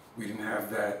 we didn't have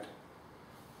that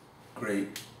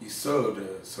great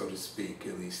yisod, so to speak,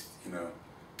 at least,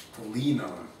 to lean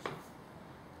on.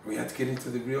 We had to get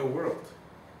into the real world.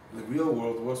 The real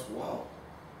world was, wow,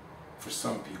 for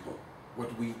some people, what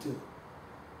did we do?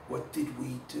 What did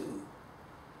we do?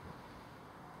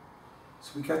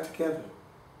 So we got together,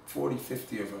 40,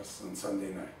 50 of us on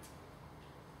Sunday night.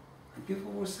 And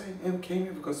people were saying, hey, we came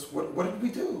here because what did we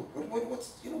do?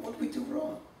 What did we do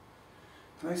wrong?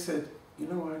 And I said, you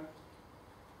know what?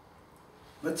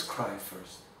 Let's cry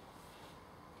first.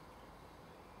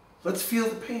 Let's feel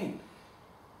the pain.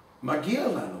 Magia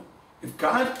lanu. If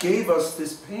God gave us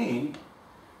this pain,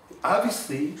 it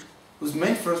obviously was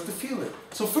meant for us to feel it.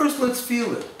 So first let's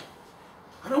feel it.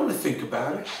 I don't want to think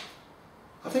about it.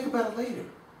 I'll think about it later.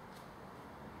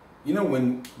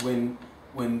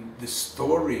 When the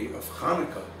story of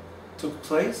Hanukkah took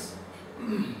place,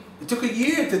 it took a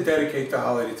year to dedicate the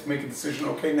holiday, to make a decision,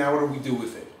 okay, now what do we do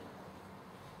with it?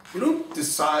 We don't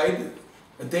decide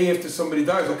a day after somebody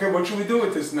dies, okay, what should we do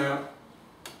with this now?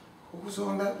 Who was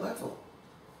on that level?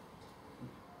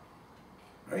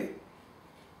 Right?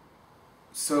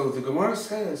 So the Gemara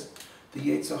says the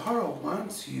Yetzer Hara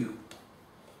wants you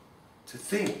to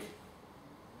think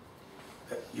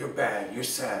that you're bad, you're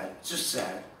sad, it's just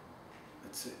sad.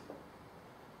 That's it.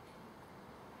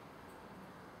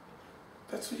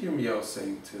 That's what Yirmiyahu is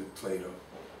saying to Plato.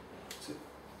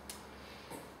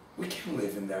 We can't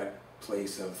live in that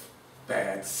place of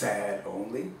bad, sad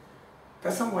only.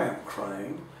 That's not why I'm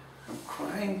crying. I'm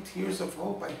crying tears of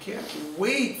hope. I can't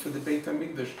wait for the Beit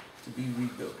HaMikdash to be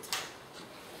rebuilt.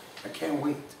 I can't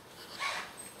wait.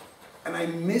 And I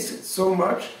miss it so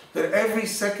much that every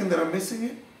second that I'm missing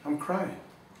it, I'm crying.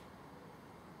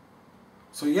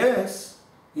 So yes,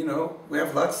 we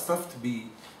have lots of stuff to be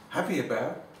happy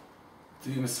about, to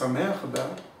be mesameach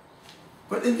about.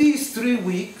 But in these 3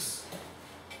 weeks,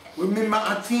 we're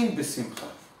mima'atin b'simcha.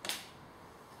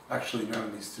 Actually, not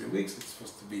in these 3 weeks. It's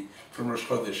supposed to be from Rosh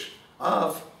Chodesh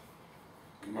Av.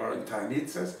 Gemara in Ta'anit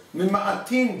says,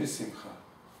 mima'atin b'simcha.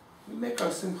 We make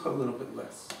our simcha a little bit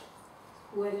less.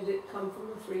 Where did it come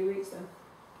from in 3 weeks then?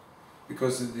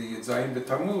 Because of the Zayin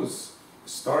B'Tammuz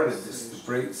started the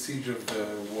great siege of the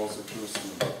walls of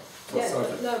Jerusalem. Yes,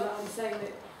 but I'm saying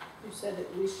that you said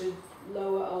that we should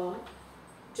lower our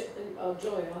our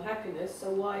joy, our happiness. So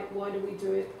why do we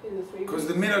do it in the 3 weeks? Because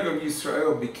the minhag of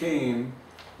Yisrael became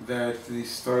that they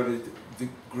started the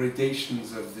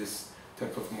gradations of this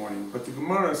type of mourning. But the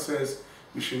Gemara says,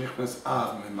 and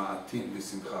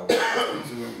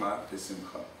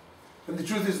the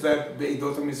truth is that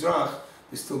Be'edot HaMizrach,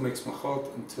 they still make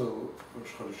smachot until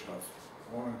Rosh Chodesh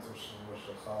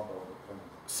Av.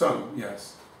 Some,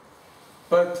 yes.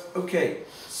 But, okay,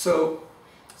 so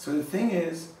the thing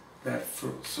is that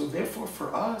therefore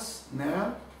for us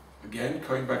now, again,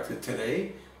 coming back to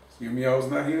today, Yirmiyahu's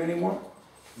not here anymore,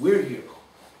 we're here.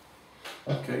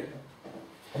 Okay?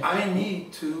 I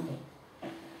need to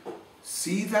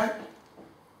see that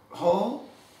hole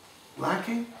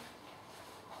lacking,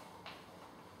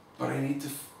 but I need to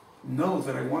know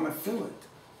that I want to fill it.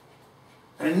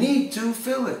 I need to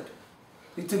fill it.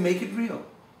 I need to make it real.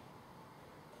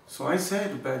 So I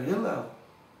said about Hillel,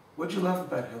 what'd you love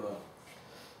about Hillel?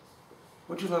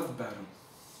 What'd you love about him?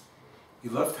 You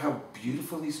loved how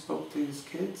beautiful he spoke to his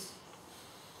kids?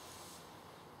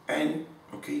 And,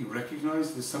 okay, you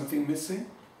recognize there's something missing?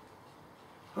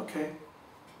 Okay.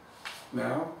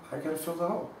 Now, I gotta fill the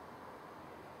hole.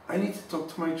 I need to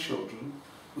talk to my children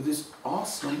with this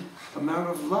awesome amount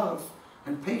of love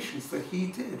and patience that he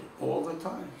did all the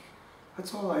time.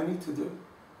 That's all I need to do.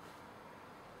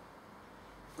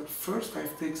 But first I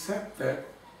have to accept that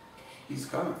he's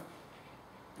gone.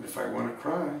 And if I want to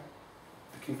cry,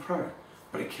 I can cry.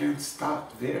 But I can't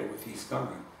stop there with he's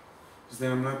gone. Because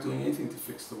then I'm not doing anything to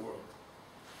fix the world.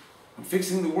 I'm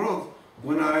fixing the world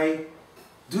when I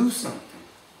do something.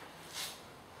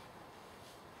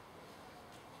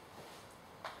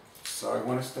 So I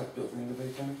want to start building the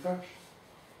Beit HaMikdash.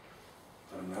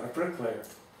 But I'm not a bricklayer,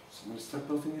 so I'm going to start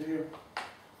building it here.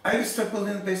 I just start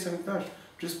building the Beit HaMikdash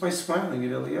just by smiling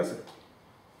at Eliezer.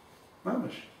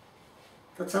 Mamash.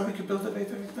 That's how we could build the Beit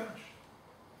HaMikdash.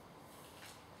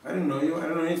 I don't know you, I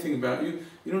don't know anything about you,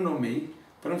 you don't know me,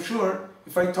 but I'm sure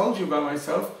if I told you about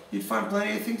myself, you'd find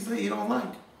plenty of things that you don't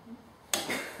like.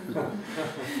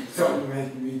 Don't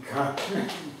make me cry.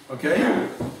 Okay?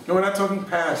 No, we're not talking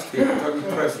past here, we're talking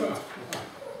present.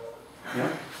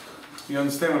 Yeah? You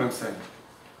understand what I'm saying?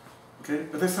 Okay?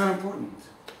 But that's not important.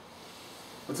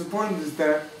 What's important is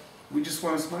that we just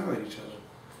want to smile at each other.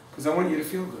 Because I want you to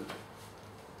feel good.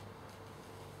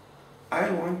 I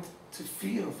want to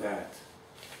feel that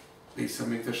Beis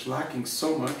HaMikdash lacking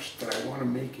so much that I want to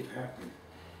make it happen.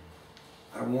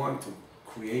 I want to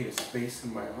create a space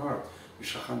in my heart. I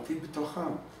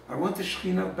want the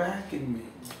Shekhinah back in me.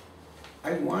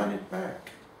 I want it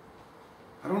back.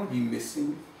 I don't want to be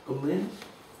missing a limb,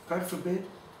 God forbid.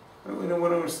 I don't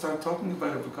want to start talking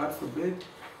about it, but God forbid,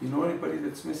 you know anybody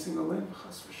that's missing a limb?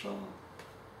 Chas v'shalom.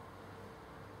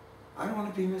 I don't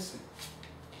want to be missing.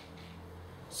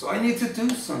 So I need to do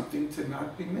something to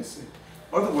not be missing.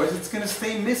 Otherwise, it's going to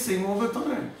stay missing all the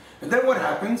time. And then what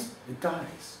happens? It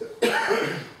dies.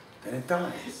 Then it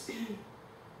dies.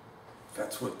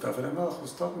 That's what David HaMelech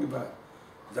was talking about.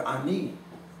 The ani,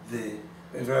 the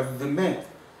met,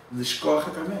 the shkoach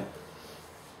et hamet.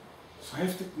 So I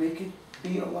have to make it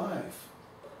be alive.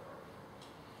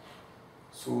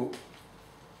 So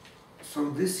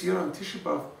this year on Tisha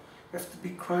B'Av, you have to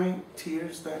be crying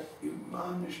tears that your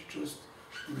mom is just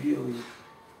really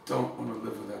don't want to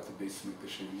live without the Beis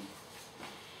HaMikdash anymore.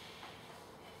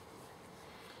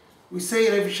 We say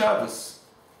it every Shabbos.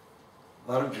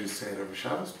 A lot of Jews say it every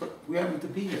Shabbos, but we happen to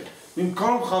be here.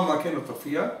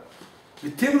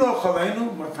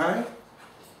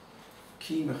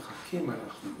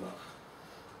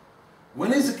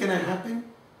 When is it going to happen?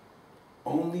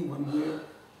 Only when we're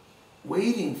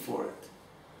waiting for it.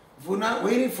 If we're not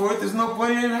waiting for it, there's no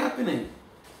point in it happening.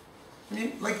 I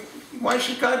mean, like, why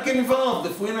should God get involved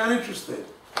if we're not interested?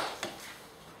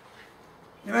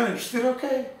 You're not interested?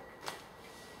 Okay.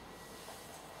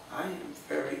 I am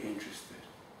very interested.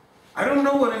 I don't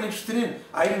know what I'm interested in.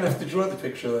 I didn't have to draw the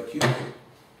picture like you did.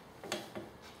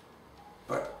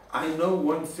 But I know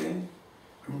one thing.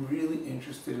 I'm really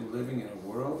interested in living in a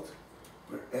world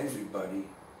where everybody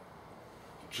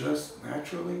just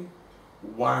naturally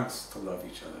wants to love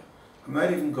each other. I'm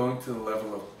not even going to the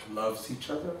level of loves each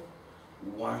other,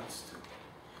 wants to.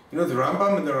 You know, the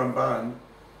Rambam and the Ramban,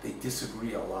 they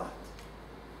disagree a lot.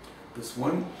 This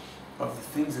one of the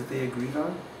things that they agreed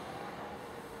on,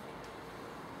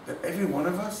 that every one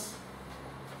of us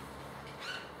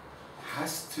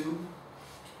has to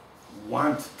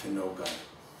want to know God.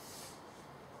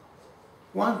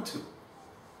 Want to.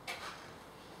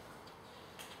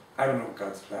 I don't know what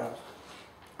God's about.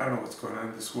 I don't know what's going on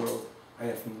in this world. I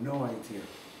have no idea.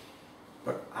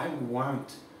 But I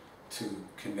want to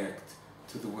connect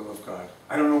to the will of God.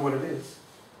 I don't know what it is.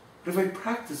 But if I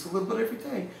practice a little bit every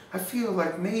day, I feel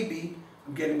like maybe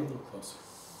I'm getting a little closer.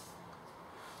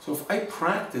 So if I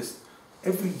practice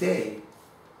every day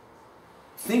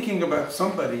thinking about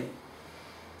somebody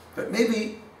that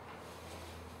maybe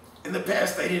in the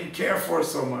past I didn't care for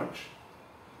so much,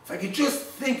 if I could just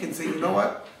think and say, you know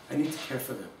what? I need to care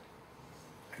for them.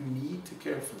 I need to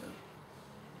care for them.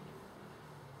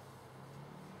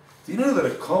 Do you know that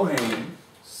a Kohen,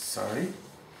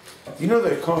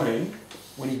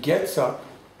 when he gets up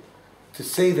to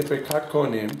say the Birkat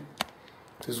Kohanim,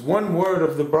 there's one word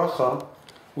of the bracha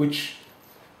which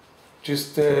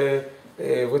just,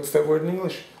 what's that word in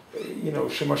English?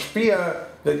 Shemashpia,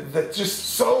 that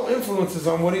just so influences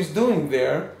on what he's doing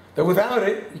there, that without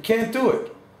it, you can't do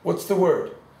it. What's the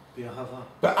word? B'ahava.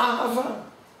 B'ahava.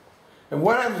 And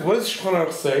what does Shulchan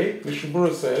Aruch say? The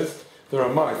Shiur says, the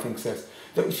Ramah I think says,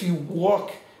 that if you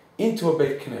walk into a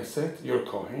Beit Knesset, you're a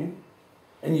Kohen,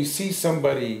 and you see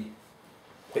somebody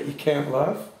that you can't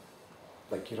love,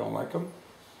 like you don't like them,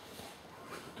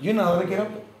 you're not allowed to get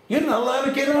up. You're not allowed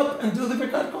to get up and do the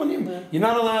Birkat Kohanim. You're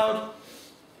not allowed,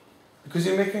 because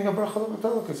you're making a bracha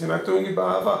l'matala, because you're not doing it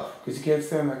ba'ava, because you can't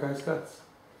stand that guy's guts.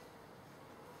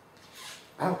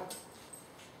 Out.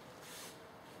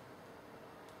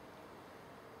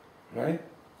 Right?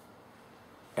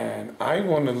 And I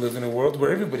want to live in a world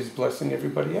where everybody's blessing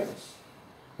everybody else.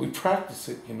 We practice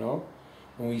it, when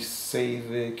we say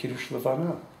the Kiddush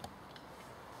Levana. I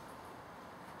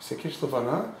say Kiddush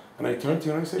Levana, and I turn to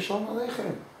you and I say Shalom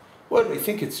Aleichem. What, I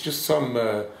think it's just some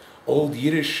old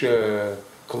Yiddish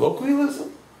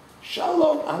colloquialism?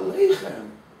 Shalom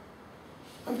Aleichem.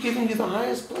 I'm giving you the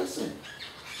highest blessing.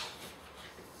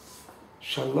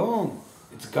 Shalom.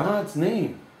 It's God's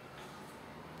name.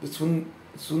 It's when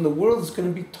the world is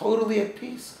going to be totally at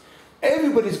peace.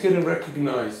 Everybody's going to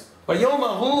recognize.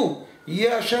 Vayomahu,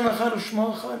 Yeh Hashem Echad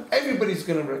U'Shmo Echad. Everybody's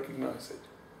going to recognize it.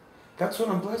 That's what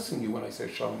I'm blessing you when I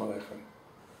say Shalom Aleichem.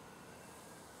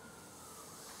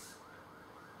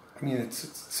 I mean,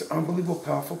 it's an unbelievable,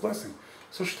 powerful blessing.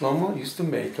 So Shlomo used to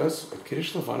make us, at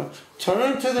Kiddush Levana,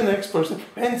 turn to the next person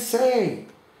and say,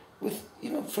 with,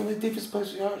 from the deepest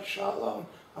place of your heart, Shalom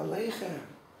Aleichem.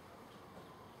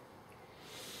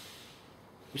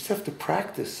 We just have to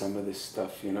practice some of this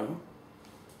stuff,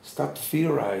 Stop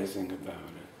theorizing about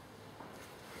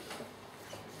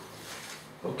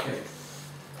it. Okay.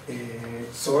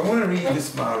 So I want to read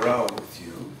this Maharal with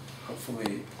you.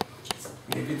 Hopefully,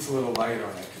 maybe it's a little lighter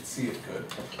and I can see it good.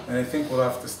 And I think we'll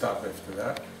have to stop after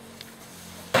that.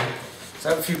 So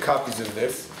I have a few copies of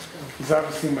this. It's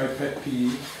obviously my pet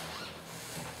peeve.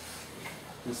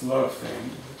 This love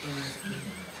thing.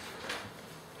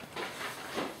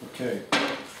 Okay.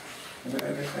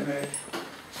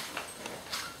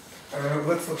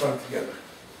 Let's look on together.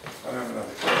 I don't have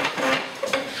another.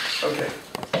 Okay.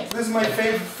 So this is my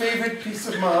favorite piece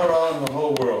of Maharal in the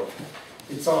whole world.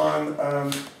 It's on,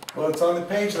 it's on the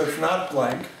page that's not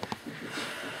blank.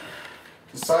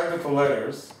 The side with the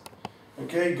letters.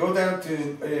 Okay, go down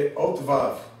to Ot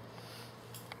Vav.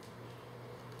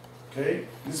 Okay,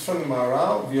 this is from the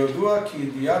Maharal. V'yodua ki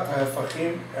yediyat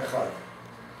ha'efachim echad.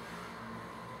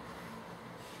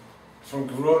 From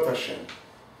Gvurot Hashem.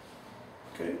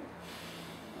 Okay?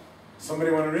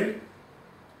 Somebody want to read?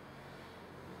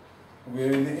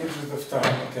 We're in the interest of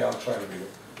time. Okay, I'll try to read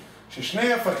it.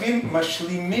 Sheshnei hafachim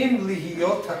mashlimim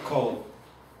lihiyot hakol.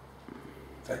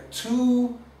 That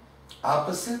two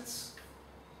opposites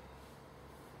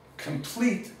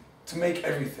complete to make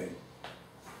everything.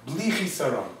 Bli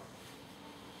chisaron.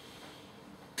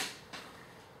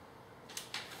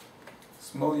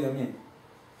 Smol yamin.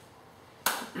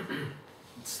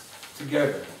 It's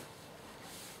together.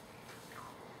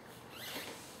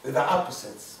 They're the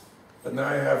opposites. But now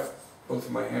I have both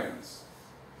of my hands.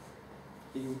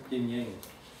 Yin yang.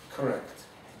 Correct.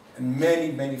 And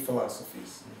many, many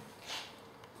philosophies.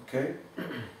 Okay?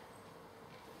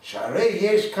 Sharei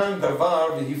yesh kan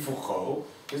davar v'hifucho,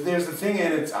 because there's the thing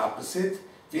and its opposite.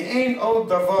 V'ein od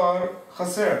davar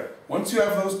chaser. Once you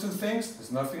have those two things,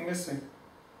 there's nothing missing.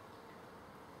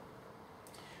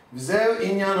 V'zeh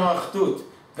inyan ha'achdut.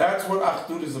 That's what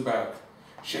achdut is about.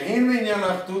 She'ein v'inyan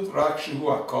achdut rak shehu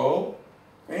hakol,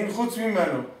 v'ein chutz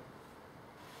mimenu.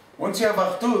 Once you have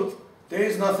achdut, there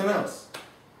is nothing else.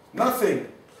 Nothing.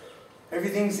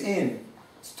 Everything's in.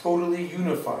 It's totally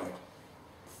unified.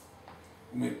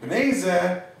 מפני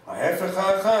זה, ההפך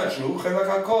האחד, שהוא חלק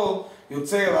הכל,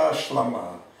 יוצא אל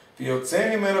ההשלמה,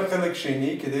 ויוצא ממנו חלק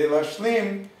שני כדי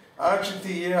להשלים, עד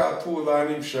שתהיה הפעולה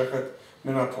הנמשכת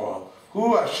מן הפועל.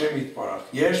 הוא השם יתברך,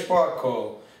 יש פה הכל,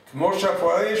 כמו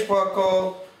שהפועל יש פה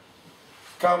הכל,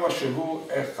 כמה שהוא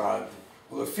אחד.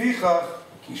 ולפיכך,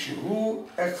 Kishu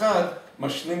echad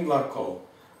mashlim lakol.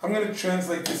 I'm going to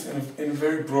translate this in a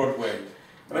very broad way.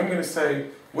 And I'm going to say,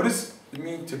 what does it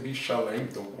mean to be shalem,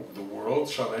 the world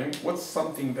shalem? What's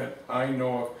something that I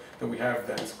know of that we have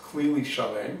that's clearly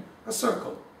shalem? A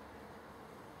circle.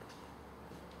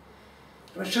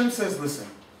 And Hashem says, listen,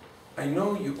 I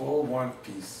know you all want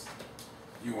peace.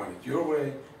 You want it your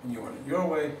way, and you want it your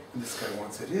way, and this guy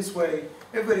wants it his way.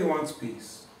 Everybody wants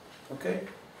peace. Okay?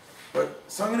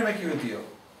 So I'm going to make you a deal.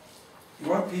 You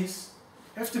want peace?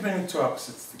 You have to bring the two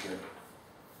opposites together.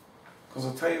 Because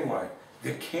I'll tell you why.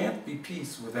 There can't be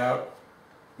peace without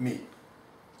me.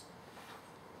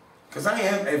 Because I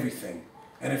am everything.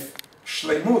 And if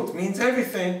shlemut means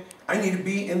everything, I need to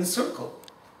be in the circle.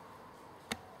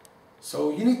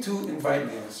 So you need to invite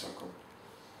me in the circle.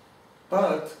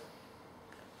 But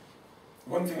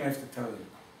one thing I have to tell you.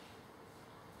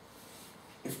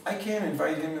 If I can't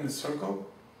invite him in the circle,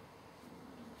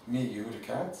 me, Yehuda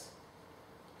Katz,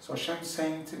 so Hashem's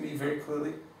saying to me very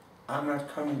clearly, I'm not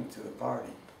coming to the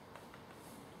party.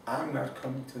 I'm not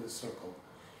coming to the circle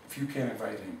if you can't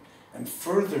invite him. And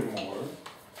furthermore,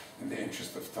 in the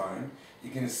interest of time,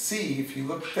 you're going to see, if you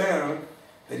look down,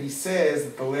 that he says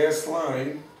that the last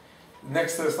line,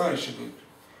 next to this line should be,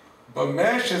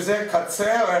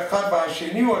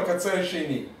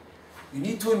 you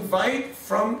need to invite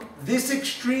from this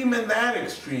extreme and that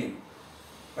extreme.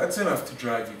 That's enough to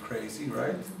drive you crazy,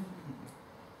 right?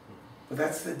 But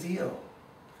that's the deal.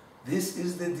 This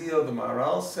is the deal. The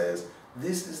Maharal says,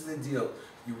 this is the deal.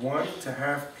 You want to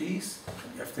have peace,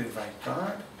 you have to invite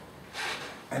God.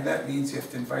 And that means you have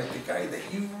to invite the guy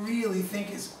that you really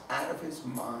think is out of his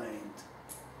mind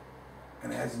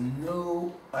and has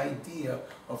no idea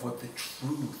of what the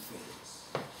truth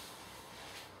is.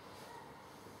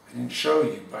 I didn't show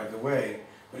you, by the way,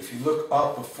 but if you look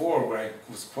up before where I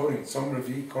was quoting Tzom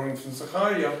Revi, quoting from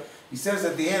Zechariah, he says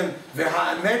at the end,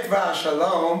 V'ha'amet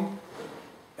v'ha'shalom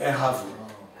ehavu.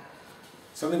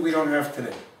 Something we don't have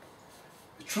today.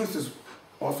 The truth is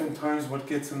oftentimes what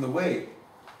gets in the way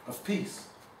of peace.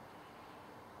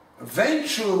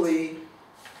 Eventually,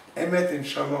 emet and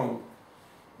shalom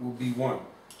will be one.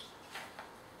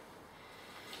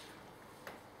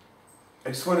 I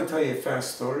just want to tell you a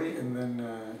fast story, and then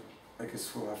I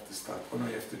guess we'll have to stop. Oh no,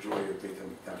 you have to draw your Beit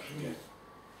HaMikdash again.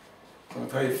 So I'll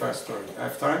tell you a fast story. I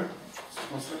have time?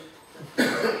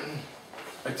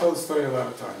 I told the story a lot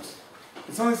of times.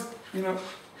 It's always,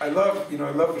 I love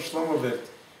Shlomo that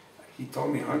he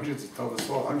told me hundreds, he told us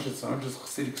all hundreds and hundreds of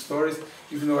Hasidic stories,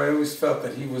 even though I always felt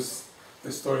that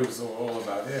the story was all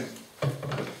about him.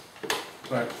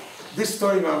 But this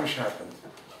story mamish happened.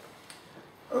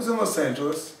 I was in Los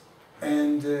Angeles,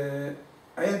 and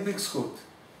I had a big schut.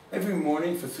 Every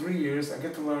morning for 3 years, I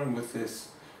get to learn with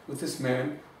this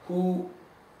man who,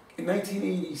 in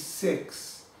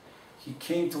 1986, he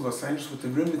came to Los Angeles with the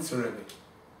Rimitzer Rebbe.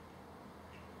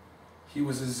 He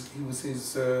was his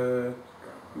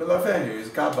melaveh, his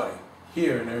gabbai,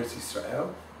 here in Eretz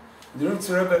Yisrael. The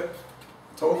Rimitzer Rebbe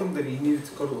told him that he needed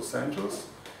to go to Los Angeles,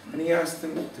 and he asked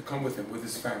him to come with him, with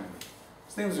his family.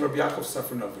 His name was Rabbi Yaakov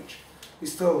Safranovich.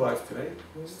 He's still alive today.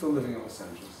 He's still living in Los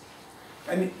Angeles.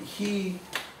 And he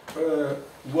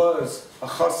was a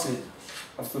chassid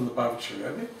of the Lubavitcher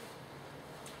Rebbe,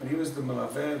 and he was the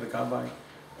melaveh, the gabbai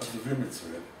of the Rimitzer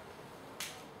Rebbe.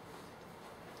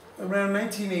 Around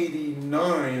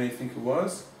 1989, I think it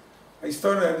was, I had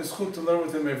the schut to learn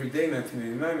with him every day,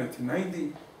 1989,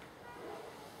 1990,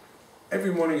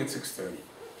 every morning at 6:30.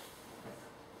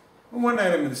 And one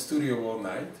night I'm in the studio all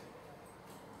night,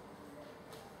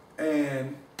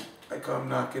 and I come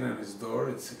knocking on his door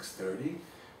at 6:30.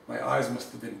 My eyes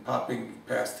must have been popping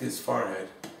past his forehead.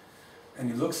 And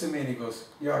he looks at me and he goes,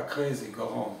 "You're crazy, go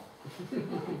home."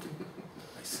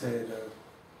 I said,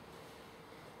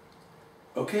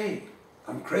 "Okay,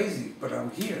 I'm crazy, but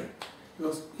I'm here." He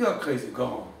goes, "You're crazy, go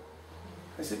home."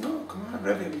 I said, "No, come on,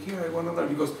 Rebbe, I'm here, I want to learn."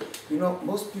 He goes,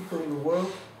 "Most people in the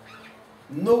world,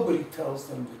 nobody tells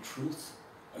them the truth.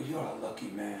 Oh, you're a lucky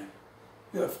man.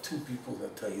 You have two people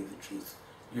that tell you the truth.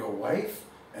 Your wife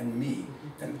and me.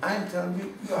 And I'm telling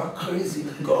you, you're crazy,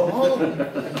 go home."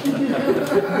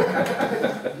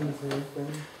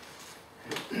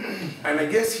 And I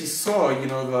guess he saw, I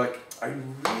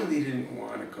really didn't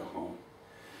want to go home.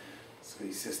 So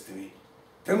he says to me,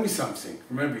 "Tell me something."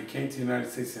 Remember, he came to the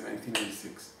United States in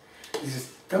 1986. He says,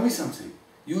 "Tell me something.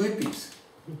 You hippies,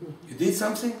 you did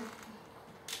something?"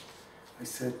 I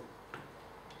said,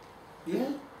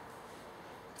 "Yeah,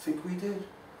 I think we did."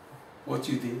 "What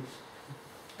you did?"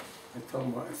 I told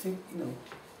him, "Well, I think,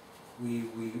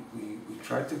 we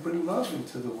tried to bring love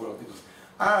into the world." He goes,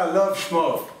 "Ah, love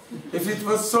Shmooze. If it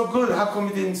was so good, how come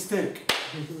it didn't stick?"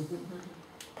 So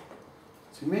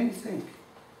he made me think.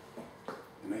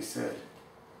 And I said,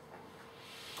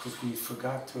 because we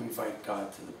forgot to invite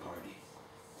God to the party.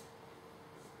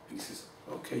 And he says,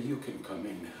 okay, you can come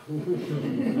in now.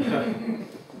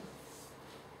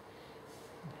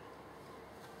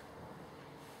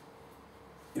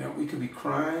 You know, we could be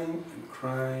crying and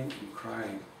crying and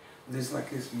crying. There's like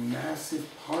this massive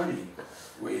party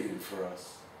waiting for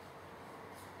us.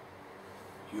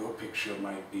 Your picture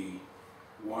might be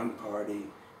one party,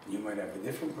 and you might have a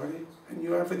different party, and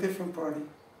you have a different party.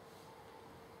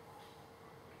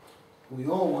 We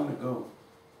all want to go,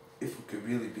 if we could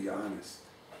really be honest.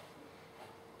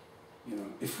 You know,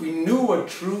 if we knew what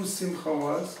true simcha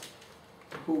was,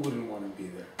 who wouldn't want to be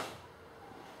there?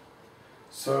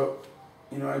 So,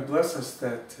 you know, I bless us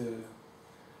that,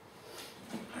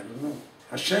 I don't know,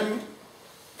 Hashem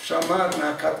Shamad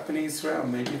Na'akat B'nai Yisrael,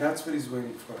 maybe that's what he's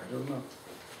waiting for, I don't know.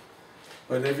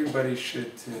 But everybody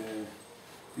should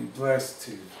be blessed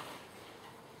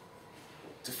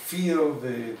to feel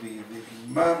the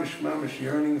mamish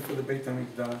yearning for the Beit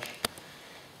HaMikdash,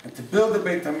 and to build the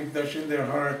Beit HaMikdash in their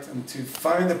heart, and to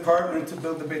find a partner to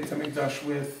build the Beit HaMikdash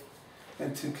with,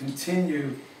 and to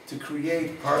continue to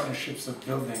create partnerships of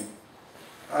building.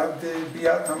 Ad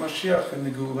Biat HaMashiach and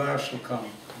the Geulah shall come.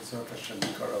 B'ezrat Hashem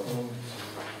Yikarev.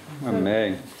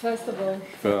 Amen. First of all,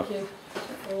 Sure. thank you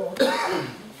for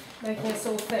making us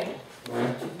all think.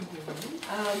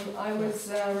 I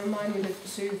was reminded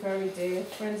of two very dear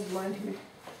friends of mine who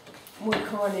were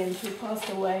Kohanim, who passed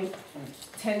away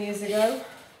 10 years ago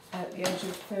at the age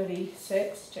of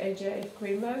 36, J.J.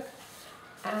 Greenberg,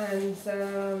 and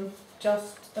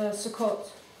just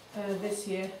Sukkot this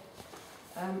year,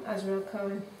 Azrael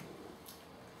Cohen.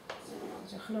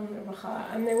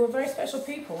 And they were very special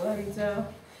people, and it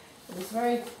was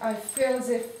very, I feel as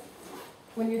if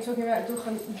when you're talking about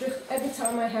duchen, every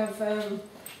time I have,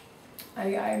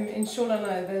 I'm in Shoah,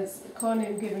 there's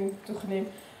Kohanim giving duchenim,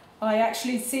 I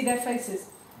actually see their faces.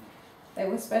 They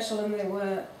were special and they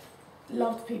were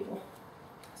loved people.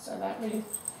 So that really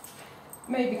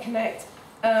made me connect.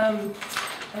 And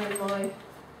my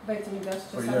Beit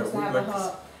HaMikdash just happens to have a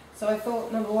heart. So I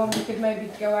thought, number one, we could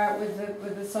maybe go out with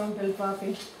the song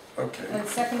Bilvavi. Okay. And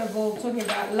second of all, talking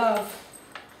about love,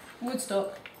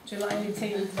 Woodstock, July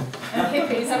 18th, and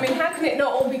hippies. I mean, how can it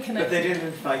not all be connected? But they didn't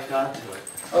invite God to it.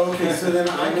 Okay, so then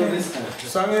I'm going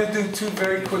to do two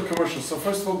very quick commercials. So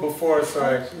first of all, before,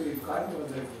 sorry,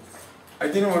 I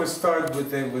didn't want to start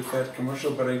with that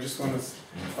commercial, but I just want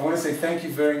to say thank you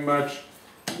very much.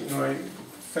 You know,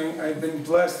 I've been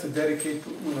blessed to dedicate,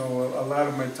 you know, a lot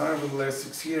of my time for the last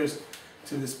 6 years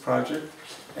to this project,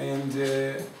 and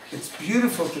it's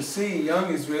beautiful to see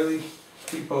young Israeli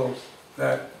people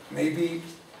that maybe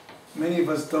many of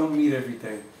us don't meet every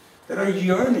day, that are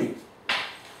yearning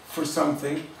for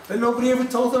something that nobody ever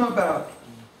told them about,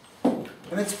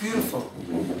 and it's beautiful.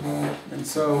 And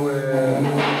so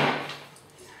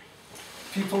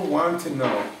people want to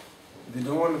know; they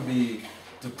don't want to be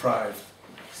deprived.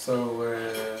 So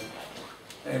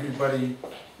everybody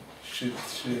should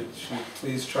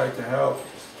please try to help,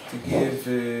 to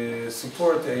give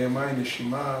support to AMI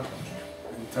Neshima,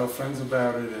 and tell friends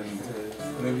about it, and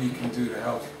whatever you can do to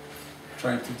help,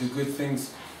 trying to do good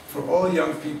things for all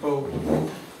young people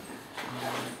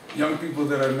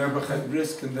that are never at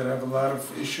risk and that have a lot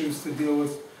of issues to deal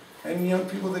with, and young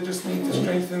people that just need to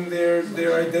strengthen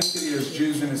their identity as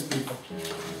Jews and as people.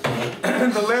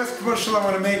 The last commercial I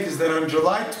want to make is that on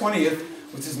July 20th,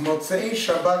 which is Motzei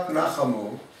Shabbat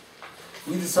Nachamu,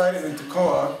 we decided in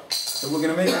Tekoa that we're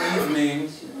going to make an evening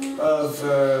of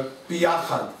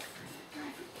Biyachad.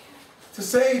 To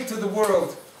say to the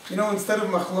world, you know, instead of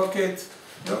machloket,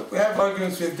 you know, we have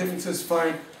arguments, we have differences,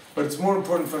 fine, but it's more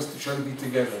important for us to try to be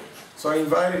together. So I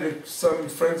invited some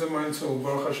friends of mine who,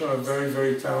 Baruch Hashem, are very,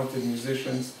 very talented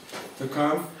musicians to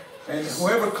come, and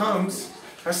whoever comes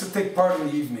has to take part in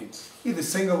the evening. Either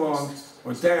sing along,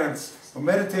 or dance, or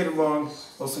meditate along,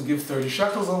 also give 30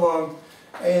 shekels along,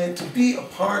 and to be a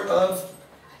part of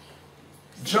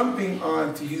jumping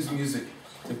on to use music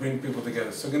to bring people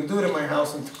together. So we're going to do it at my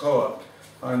house in Tekoa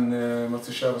on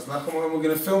Motzei Shabbos Nachamu, and we're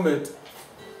going to film it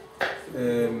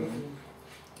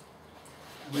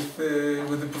with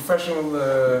a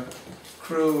professional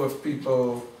crew of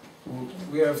people.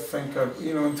 We have, thank God,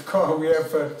 you know, in Tekoa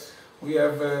we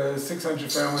have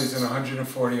 600 families and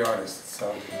 140 artists.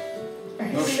 So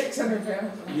 600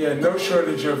 families. Yeah, no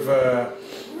shortage of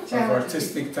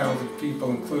artistic, talented people,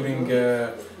 including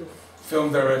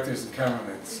film directors and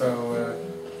cameramen. So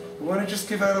we want to just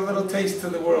give out a little taste to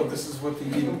the world. This is what the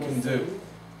Eden can do.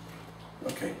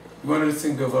 Okay, we wanted to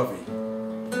sing Bilvavi.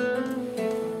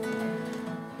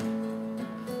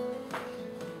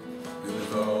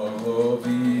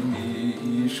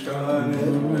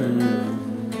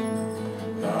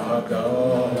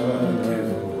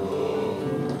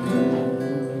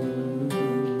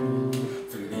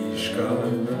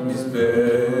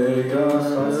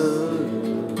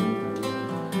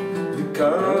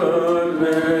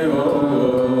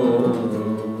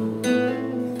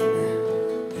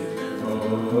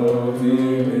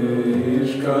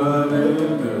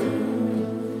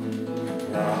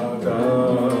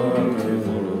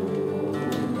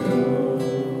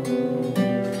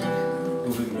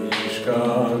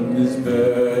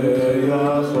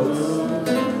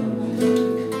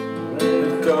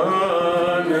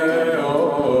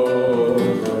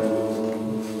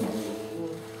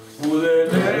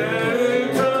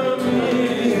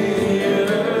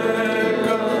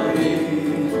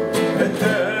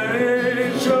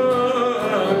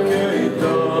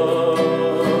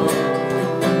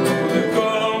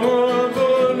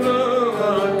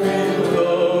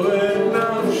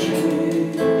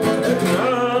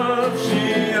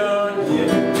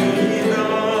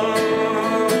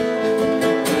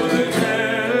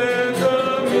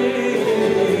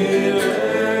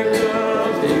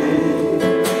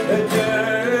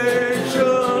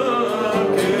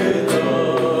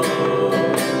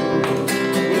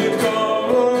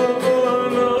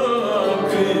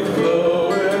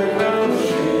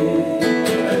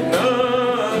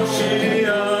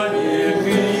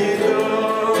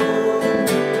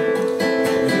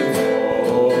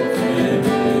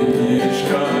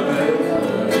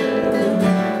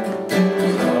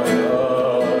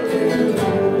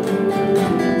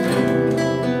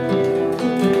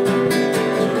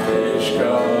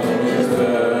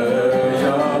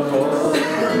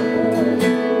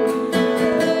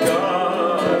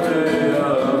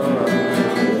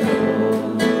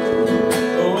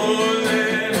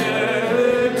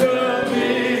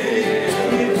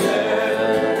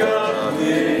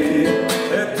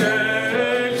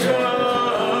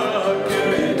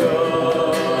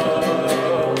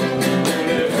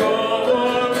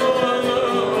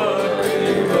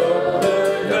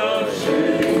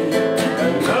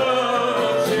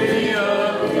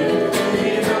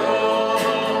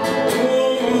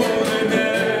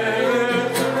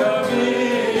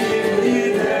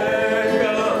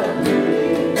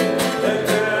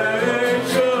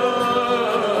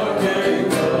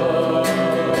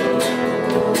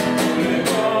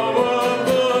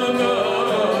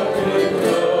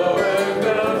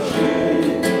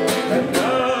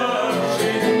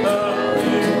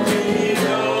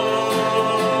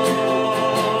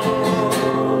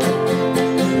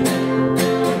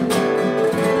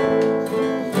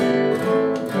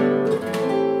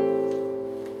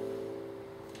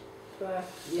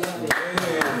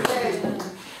 Yeah.